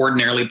wouldn't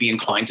ordinarily be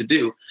inclined to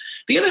do.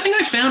 The other thing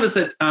I found is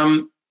that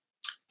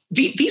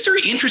these are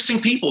interesting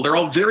people. They're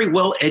all very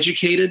well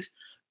educated.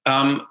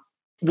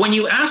 When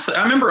you ask them,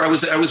 I remember I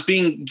was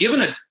being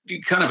given a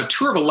kind of a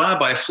tour of a lab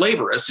by a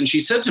flavorist, and she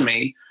said to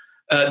me,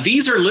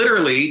 these are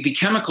literally the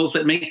chemicals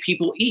that make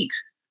people eat.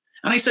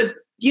 And I said,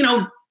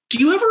 do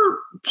you ever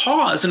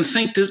pause and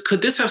think,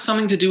 could this have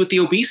something to do with the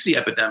obesity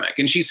epidemic?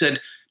 And she said,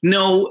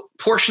 no,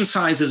 portion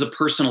size is a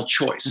personal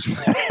choice.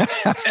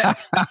 And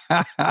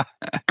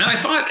I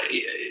thought,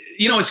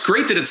 it's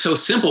great that it's so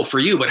simple for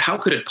you, but how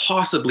could it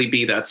possibly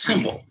be that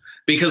simple?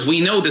 Because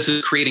we know this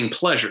is creating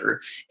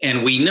pleasure,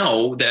 and we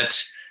know that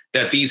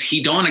these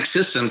hedonic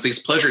systems, these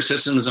pleasure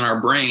systems in our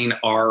brain,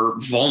 are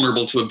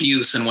vulnerable to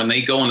abuse. And when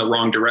they go in the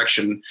wrong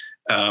direction,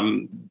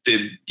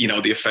 the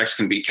effects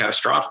can be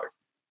catastrophic.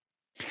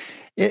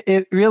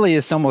 It really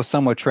is almost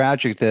somewhat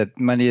tragic that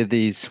many of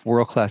these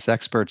world-class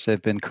experts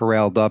have been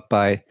corralled up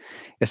by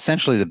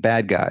essentially the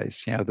bad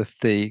guys,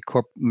 the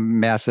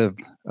massive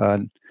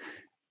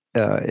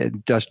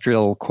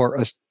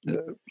industrialized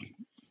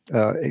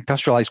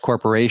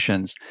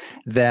corporations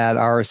that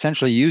are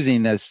essentially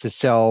using this to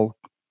sell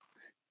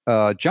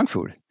junk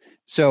food.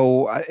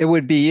 So it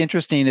would be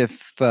interesting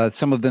if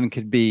some of them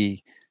could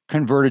be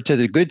converted to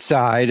the good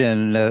side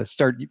and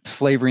start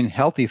flavoring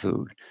healthy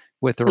food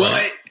with the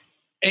right.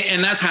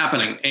 And that's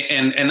happening.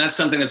 And that's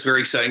something that's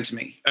very exciting to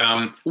me.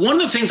 One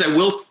of the things I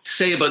will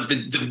say about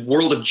the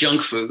world of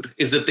junk food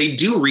is that they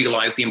do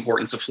realize the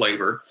importance of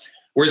flavor.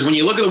 Whereas when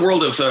you look at the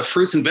world of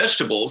fruits and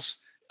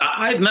vegetables,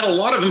 I've met a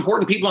lot of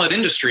important people in that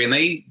industry, and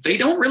they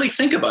don't really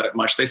think about it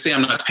much. They say,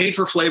 I'm not paid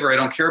for flavor. I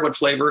don't care about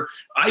flavor.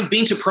 I've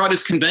been to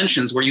produce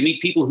conventions where you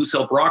meet people who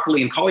sell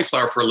broccoli and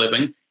cauliflower for a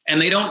living,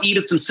 and they don't eat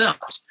it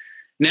themselves.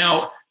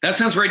 Now, that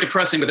sounds very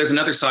depressing, but there's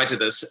another side to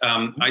this.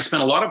 I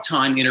spent a lot of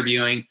time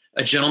interviewing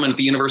a gentleman at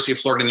the University of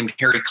Florida named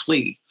Harry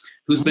Klee,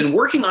 who's been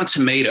working on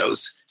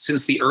tomatoes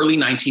since the early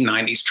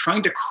 1990s,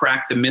 trying to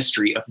crack the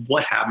mystery of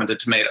what happened to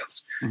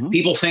tomatoes. Mm-hmm.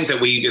 People think that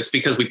it's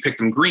because we picked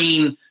them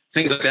green,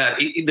 things like that.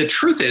 The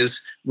truth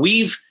is,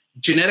 we've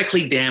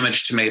genetically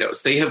damaged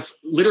tomatoes. They have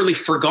literally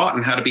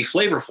forgotten how to be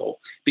flavorful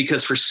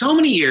because for so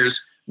many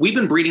years, we've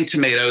been breeding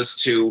tomatoes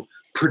to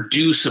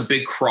produce a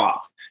big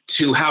crop,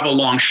 to have a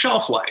long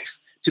shelf life,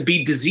 to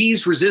be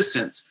disease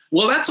resistant.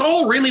 Well, that's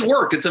all really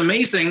worked. It's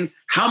amazing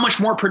how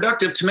much more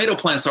productive tomato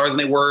plants are than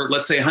they were,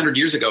 let's say, 100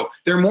 years ago.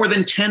 They're more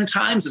than 10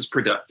 times as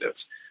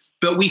productive.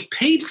 But we've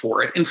paid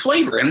for it in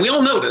flavor. And we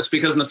all know this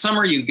because in the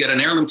summer, you get an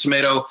heirloom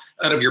tomato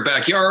out of your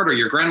backyard or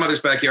your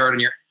grandmother's backyard,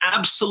 and you're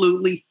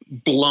absolutely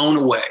blown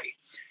away.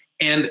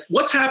 And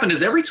what's happened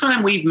is every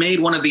time we've made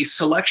one of these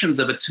selections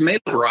of a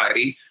tomato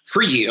variety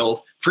for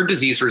yield, for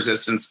disease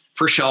resistance,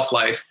 for shelf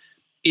life,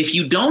 if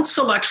you don't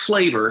select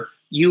flavor,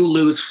 you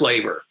lose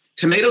flavor.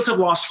 Tomatoes have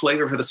lost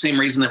flavor for the same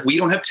reason that we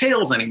don't have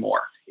tails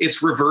anymore.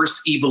 It's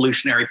reverse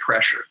evolutionary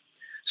pressure.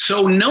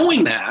 So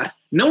knowing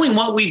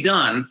what we've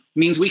done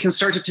means we can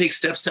start to take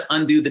steps to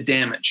undo the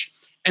damage.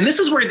 And this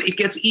is where it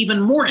gets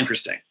even more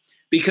interesting.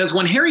 Because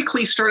when Harry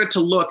Klee started to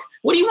look,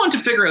 what he wanted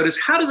to figure out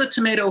is how does a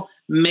tomato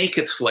make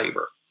its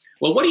flavor?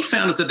 Well, what he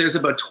found is that there's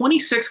about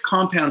 26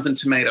 compounds in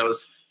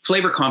tomatoes,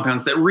 flavor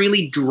compounds, that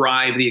really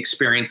drive the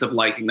experience of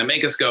liking, that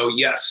make us go,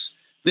 yes,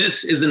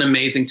 this is an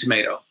amazing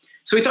tomato.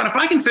 So he thought, if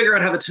I can figure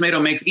out how the tomato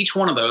makes each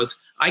one of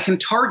those, I can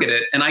target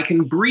it and I can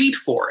breed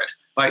for it.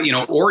 By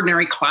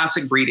ordinary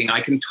classic breeding,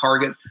 I can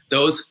target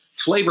those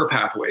flavor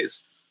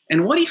pathways.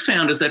 And what he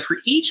found is that for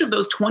each of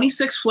those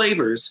 26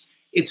 flavors,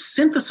 it's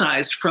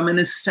synthesized from an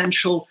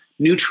essential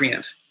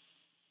nutrient.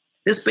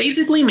 This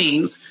basically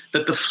means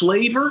that the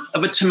flavor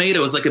of a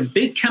tomato is like a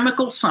big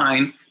chemical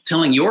sign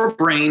telling your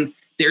brain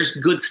there's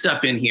good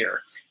stuff in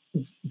here.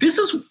 This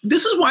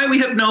is why we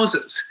have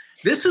noses.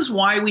 This is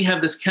why we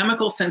have this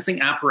chemical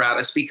sensing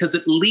apparatus, because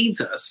it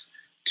leads us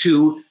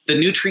to the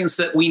nutrients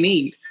that we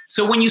need.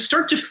 So when you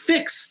start to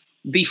fix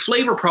the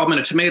flavor problem in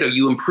a tomato,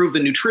 you improve the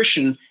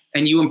nutrition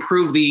and you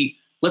improve the,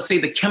 let's say,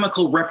 the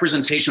chemical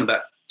representation of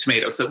that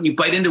tomato. So that when you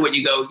bite into it,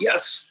 you go,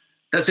 yes,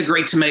 that's a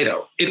great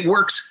tomato. It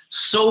works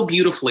so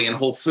beautifully in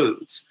Whole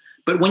Foods.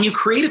 But when you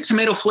create a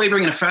tomato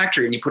flavoring in a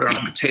factory and you put it on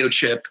a potato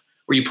chip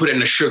or you put it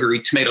in a sugary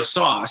tomato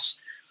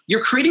sauce,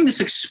 you're creating this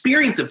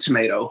experience of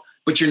tomato,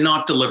 but you're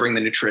not delivering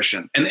the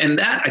nutrition. And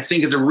that, I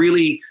think, is a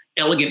really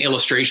elegant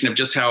illustration of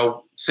just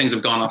how things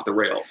have gone off the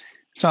rails.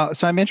 So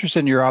I'm interested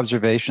in your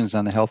observations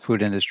on the health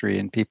food industry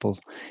and people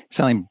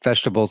selling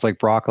vegetables like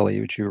broccoli,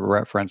 which you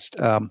referenced.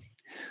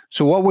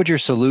 So what would your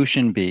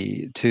solution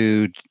be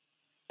to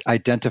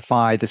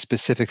identify the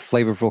specific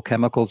flavorful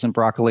chemicals in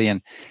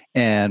broccoli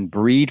and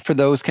breed for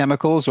those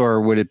chemicals?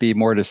 Or would it be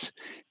more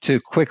to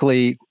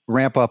quickly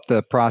ramp up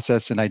the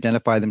process and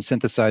identify them,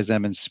 synthesize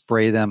them, and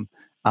spray them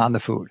on the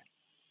food?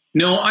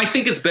 No, I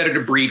think it's better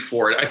to breed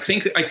for it. I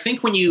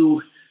think when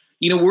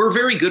we're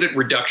very good at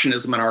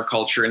reductionism in our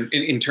culture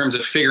in terms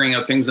of figuring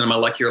out things on a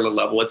molecular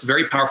level. It's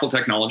very powerful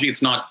technology.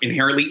 It's not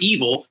inherently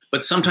evil,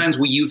 but sometimes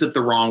we use it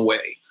the wrong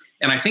way.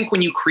 And I think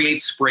when you create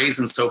sprays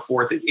and so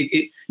forth,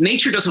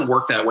 nature doesn't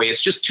work that way.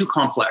 It's just too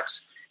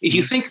complex. If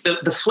you think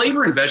the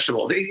flavor in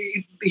vegetables,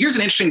 here's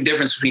an interesting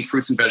difference between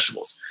fruits and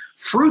vegetables.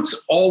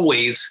 Fruits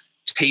always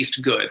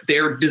taste good.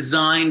 They're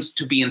designed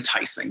to be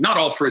enticing. Not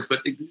all fruits, but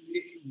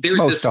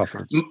there's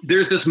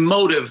this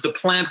motive. The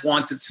plant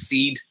wants its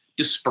seed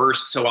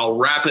dispersed, so I'll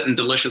wrap it in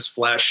delicious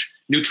flesh,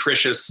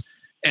 nutritious,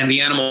 and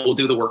the animal will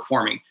do the work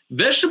for me.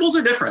 Vegetables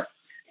are different.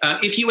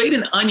 If you ate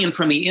an onion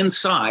from the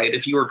inside,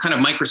 if you were kind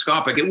of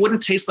microscopic, it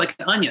wouldn't taste like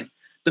an onion.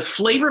 The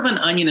flavor of an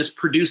onion is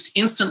produced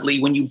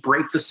instantly when you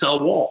break the cell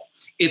wall.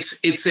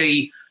 It's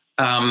a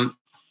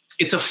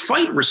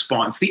fight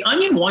response. The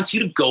onion wants you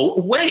to go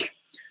away.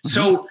 Mm-hmm.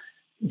 So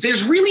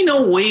there's really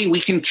no way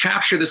we can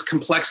capture this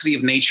complexity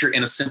of nature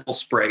in a simple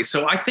spray.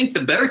 So I think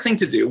the better thing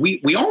to do,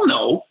 we all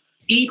know,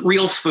 eat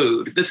real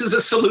food. This is a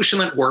solution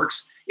that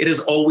works. It has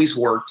always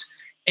worked.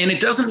 And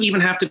it doesn't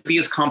even have to be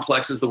as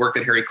complex as the work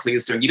that Harry Klee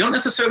is doing. You don't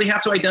necessarily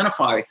have to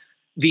identify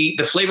the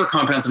flavor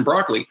compounds in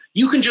broccoli.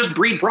 You can just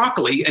breed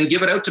broccoli and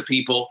give it out to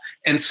people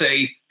and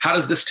say, how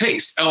does this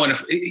taste? Oh, and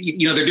if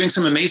they're doing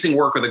some amazing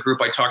work with a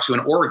group I talked to in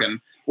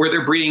Oregon, where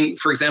they're breeding,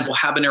 for example,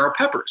 habanero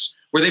peppers,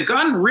 where they've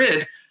gotten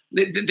rid,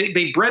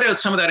 they bred out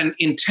some of that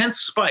intense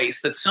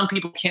spice that some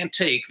people can't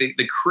take,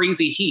 the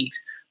crazy heat,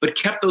 but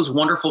kept those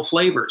wonderful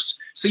flavors.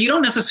 So you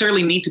don't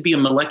necessarily need to be a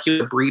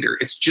molecular breeder.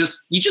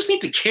 You just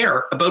need to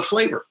care about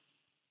flavor.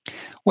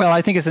 Well,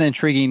 I think it's an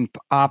intriguing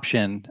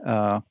option.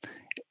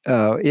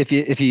 If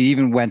you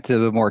even went to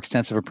the more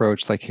extensive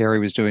approach like Harry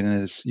was doing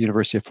in his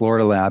University of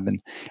Florida lab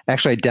and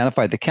actually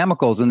identified the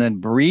chemicals and then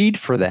breed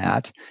for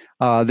that,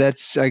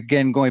 that's,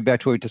 again, going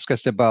back to what we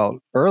discussed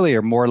about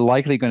earlier, more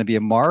likely going to be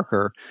a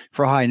marker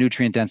for high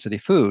nutrient density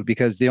food,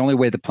 because the only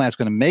way the plant's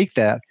going to make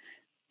that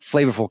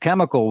flavorful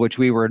chemical, which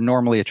we were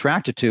normally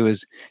attracted to,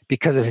 is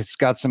because it's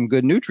got some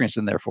good nutrients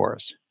in there for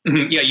us.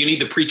 Mm-hmm. Yeah, you need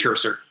the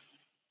precursor.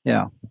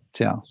 Yeah.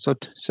 Yeah. So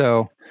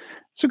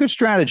it's a good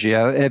strategy.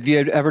 Have you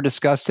ever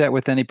discussed that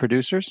with any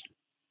producers?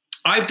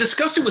 I've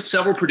discussed it with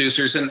several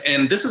producers,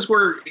 and this is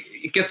where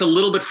it gets a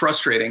little bit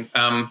frustrating.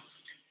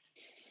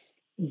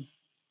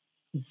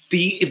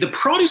 The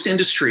produce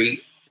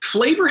industry,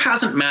 flavor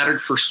hasn't mattered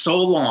for so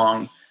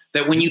long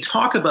that when you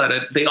talk about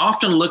it, they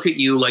often look at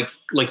you like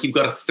you've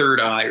got a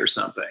third eye or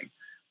something.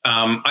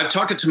 I've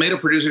talked to tomato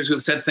producers who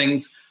have said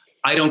things,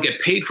 I don't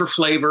get paid for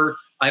flavor.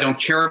 I don't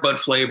care about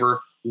flavor.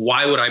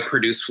 Why would I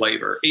produce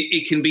flavor?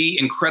 It can be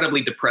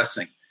incredibly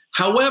depressing.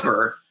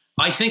 However,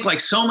 I think like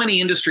so many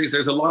industries,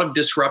 there's a lot of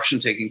disruption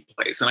taking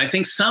place. And I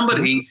think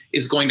somebody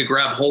is going to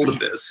grab hold of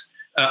this.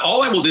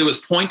 All I will do is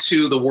point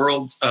to the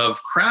worlds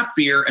of craft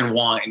beer and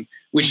wine,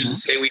 which is to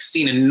say we've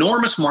seen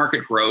enormous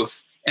market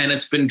growth, and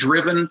it's been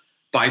driven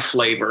by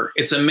flavor.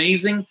 It's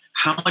amazing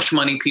how much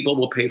money people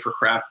will pay for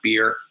craft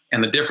beer.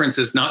 And the difference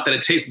is not that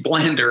it tastes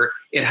blander,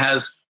 it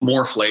has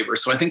more flavor.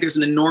 So I think there's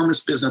an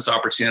enormous business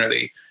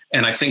opportunity.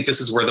 And I think this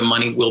is where the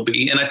money will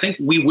be. And I think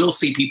we will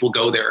see people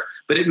go there,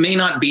 but it may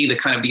not be the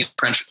kind of the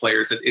entrenched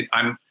players.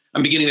 I'm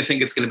beginning to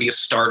think it's going to be a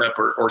startup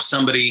or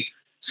somebody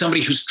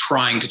who's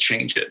trying to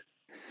change it.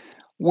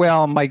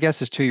 Well, my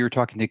guess is too, you're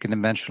talking to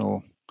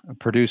conventional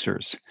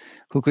producers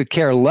who could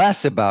care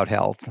less about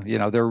health. You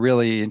know, they're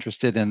really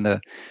interested in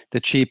the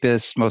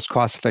cheapest, most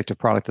cost-effective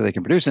product that they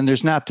can produce. And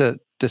there's not to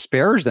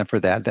disparage them for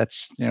that.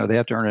 That's, you know, they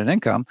have to earn an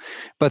income.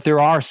 But there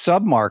are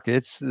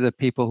sub-markets, the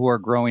people who are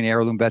growing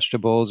heirloom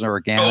vegetables or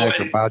organic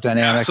or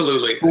biodynamic,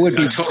 absolutely, who would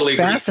be totally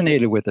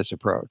fascinated with this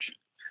approach.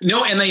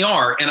 No, and they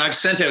are. And I've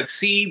sent out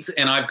seeds,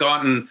 and I've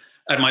gotten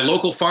at my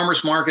local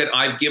farmer's market,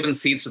 I've given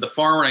seeds to the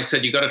farmer. And I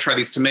said, you got to try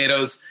these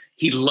tomatoes.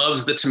 He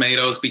loves the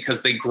tomatoes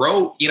because they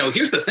grow. You know,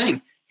 here's the thing.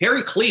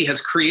 Harry Klee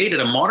has created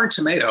a modern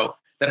tomato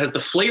that has the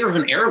flavor of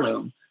an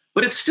heirloom,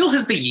 but it still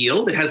has the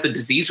yield. It has the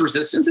disease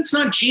resistance. It's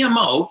not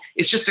GMO.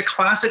 It's just a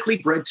classically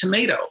bred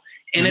tomato.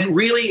 And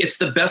it's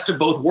the best of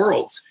both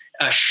worlds.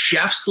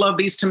 Chefs love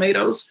these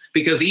tomatoes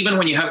because even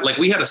when you have, like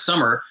we had a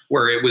summer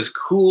where it was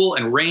cool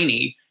and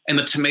rainy and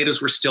the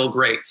tomatoes were still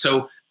great.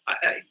 So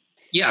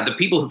yeah, the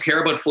people who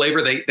care about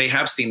flavor, they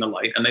have seen the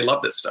light and they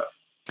love this stuff.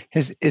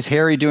 Is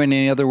Harry doing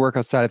any other work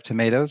outside of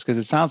tomatoes? Because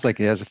it sounds like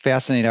he has a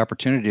fascinating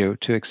opportunity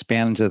to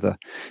expand into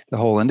the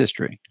whole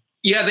industry.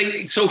 Yeah,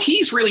 so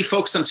he's really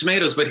focused on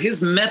tomatoes, but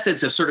his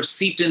methods have sort of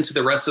seeped into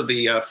the rest of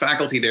the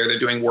faculty there. They're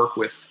doing work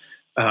with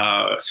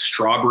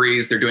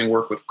strawberries. They're doing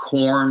work with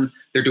corn.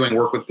 They're doing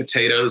work with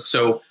potatoes.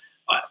 So,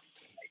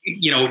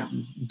 you know,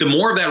 the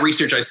more of that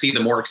research I see, the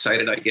more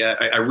excited I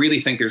get. I really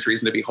think there's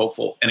reason to be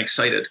hopeful and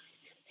excited.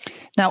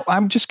 Now,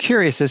 I'm just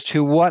curious as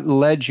to what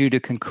led you to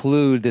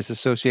conclude this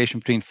association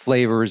between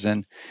flavors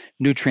and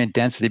nutrient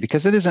density,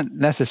 because it isn't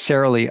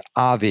necessarily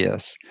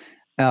obvious.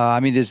 I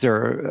mean, is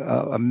there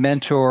a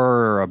mentor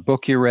or a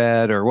book you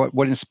read, or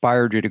what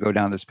inspired you to go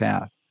down this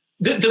path?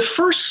 The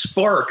first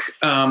spark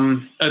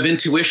of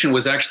intuition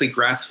was actually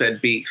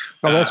grass-fed beef.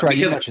 Oh, that's right.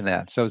 You mentioned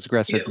that. So it's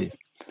grass-fed beef.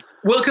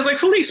 Well, because I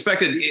fully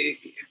expected,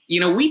 you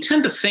know, we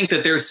tend to think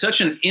that there's such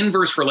an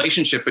inverse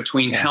relationship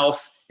between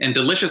health and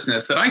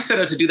deliciousness that I set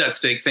out to do that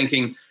steak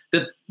thinking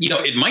that, you know,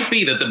 it might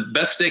be that the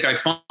best steak I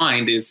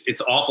find is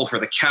it's awful for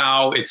the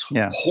cow, it's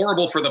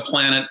horrible for the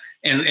planet,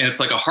 and it's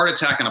like a heart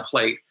attack on a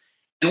plate.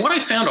 And what I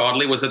found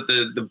oddly was that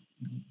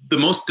the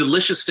most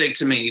delicious steak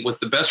to me was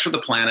the best for the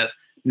planet,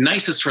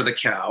 nicest for the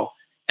cow,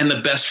 and the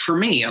best for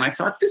me. And I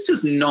thought, this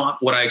is not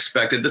what I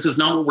expected. This is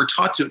not what we're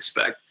taught to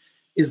expect.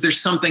 Is there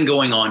something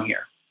going on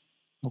here?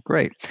 Well,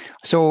 great.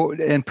 So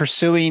in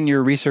pursuing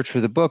your research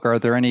for the book, are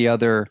there any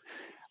other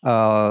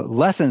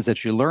lessons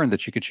that you learned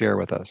that you could share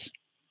with us?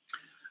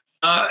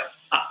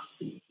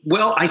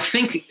 Well, I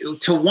think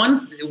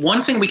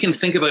one thing we can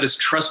think about is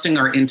trusting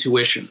our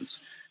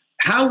intuitions.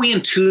 How we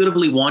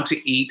intuitively want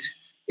to eat,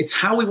 it's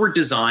how we were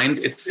designed.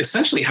 It's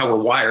essentially how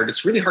we're wired.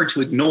 It's really hard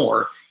to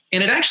ignore.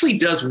 And it actually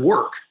does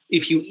work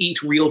if you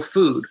eat real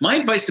food. My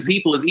advice to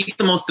people is eat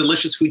the most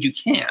delicious food you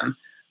can,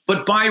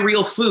 but buy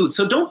real food.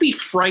 So don't be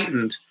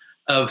frightened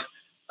of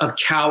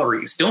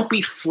calories. Don't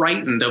be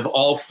frightened of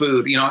all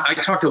food. You know, I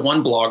talked to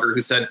one blogger who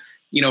said,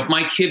 you know, if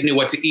my kid knew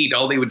what to eat,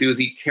 all they would do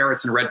is eat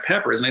carrots and red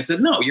peppers. And I said,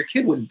 no, your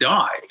kid would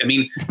die. I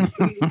mean,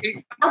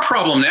 our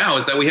problem now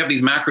is that we have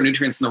these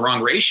macronutrients in the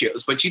wrong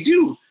ratios, but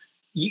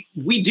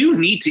we do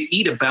need to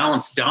eat a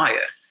balanced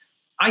diet.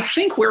 I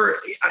think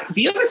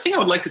the other thing I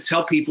would like to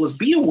tell people is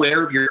be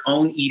aware of your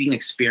own eating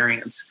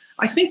experience.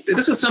 I think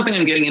this is something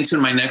I'm getting into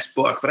in my next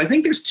book, but I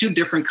think there's two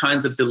different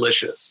kinds of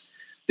delicious.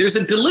 There's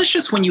a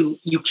delicious when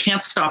you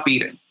can't stop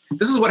eating.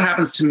 This is what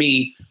happens to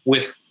me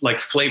with like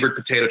flavored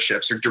potato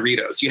chips or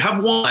Doritos. You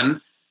have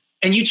one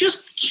and you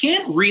just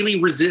can't really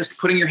resist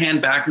putting your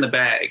hand back in the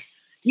bag.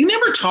 You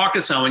never talk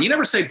to someone. You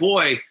never say,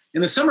 boy,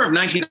 in the summer of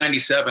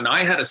 1997,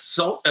 I had a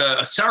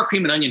sour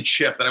cream and onion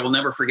chip that I will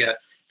never forget.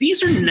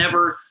 These are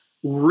never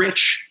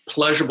rich,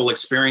 pleasurable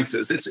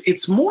experiences.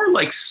 It's more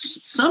like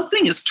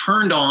something is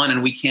turned on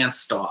and we can't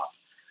stop.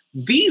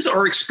 These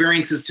are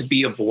experiences to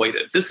be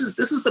avoided. This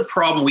is the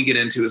problem we get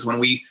into is when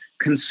we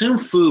consume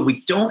food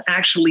we don't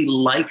actually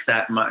like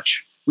that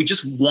much. We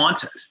just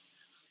want it.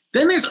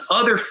 Then there's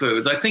other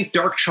foods. I think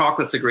dark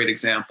chocolate's a great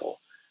example.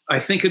 I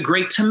think a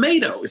great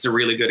tomato is a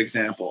really good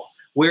example,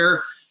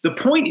 where the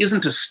point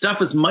isn't to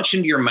stuff as much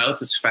into your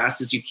mouth as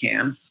fast as you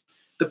can.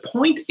 The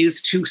point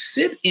is to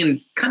sit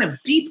in kind of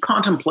deep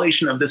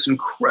contemplation of this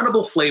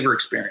incredible flavor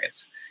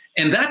experience.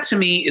 And that to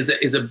me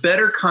is a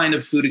better kind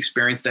of food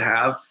experience to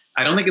have.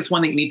 I don't think it's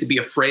one that you need to be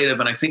afraid of,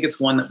 and I think it's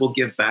one that will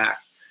give back.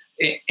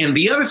 And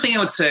the other thing I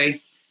would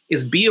say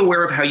is be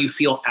aware of how you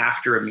feel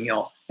after a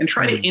meal and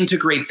try to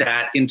integrate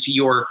that into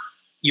your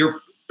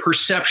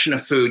perception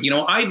of food. You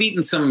know, I've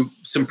eaten some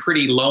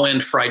pretty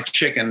low-end fried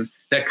chicken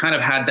that kind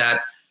of had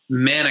that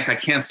manic, I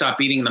can't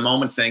stop eating in the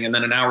moment thing, and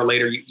then an hour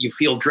later you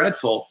feel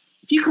dreadful.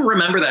 If you can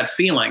remember that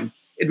feeling,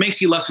 it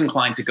makes you less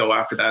inclined to go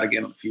after that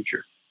again in the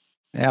future.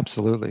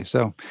 Absolutely.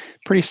 So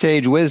pretty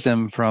sage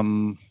wisdom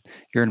from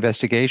your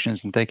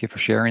investigations, and thank you for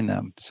sharing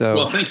them. So,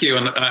 well, thank you.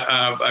 And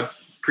I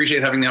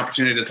appreciate having the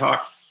opportunity to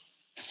talk.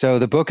 So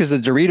the book is The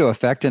Dorito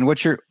Effect, and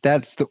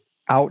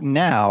out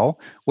now.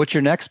 What's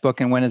your next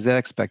book, and when is that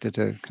expected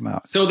to come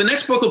out? So the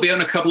next book will be out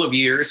in a couple of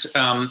years.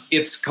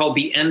 It's called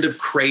The End of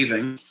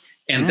Craving,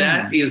 and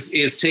that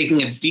is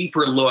taking a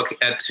deeper look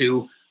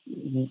to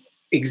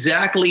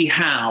exactly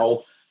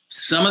how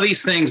some of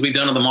these things we've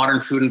done in the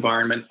modern food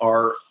environment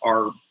are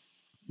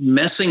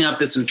messing up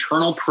this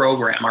internal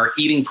program, our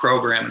eating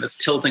program, and it's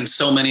tilting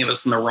so many of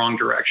us in the wrong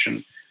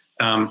direction.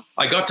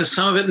 I got to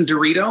some of it in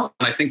Dorito,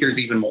 and I think there's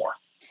even more.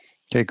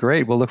 Okay,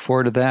 great. We'll look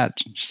forward to that.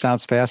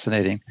 Sounds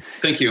fascinating.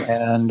 Thank you.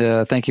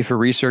 And thank you for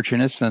researching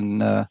this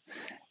and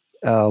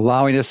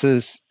allowing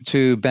us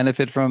to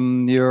benefit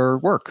from your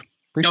work.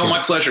 Appreciate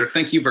my pleasure.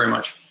 Thank you very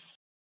much.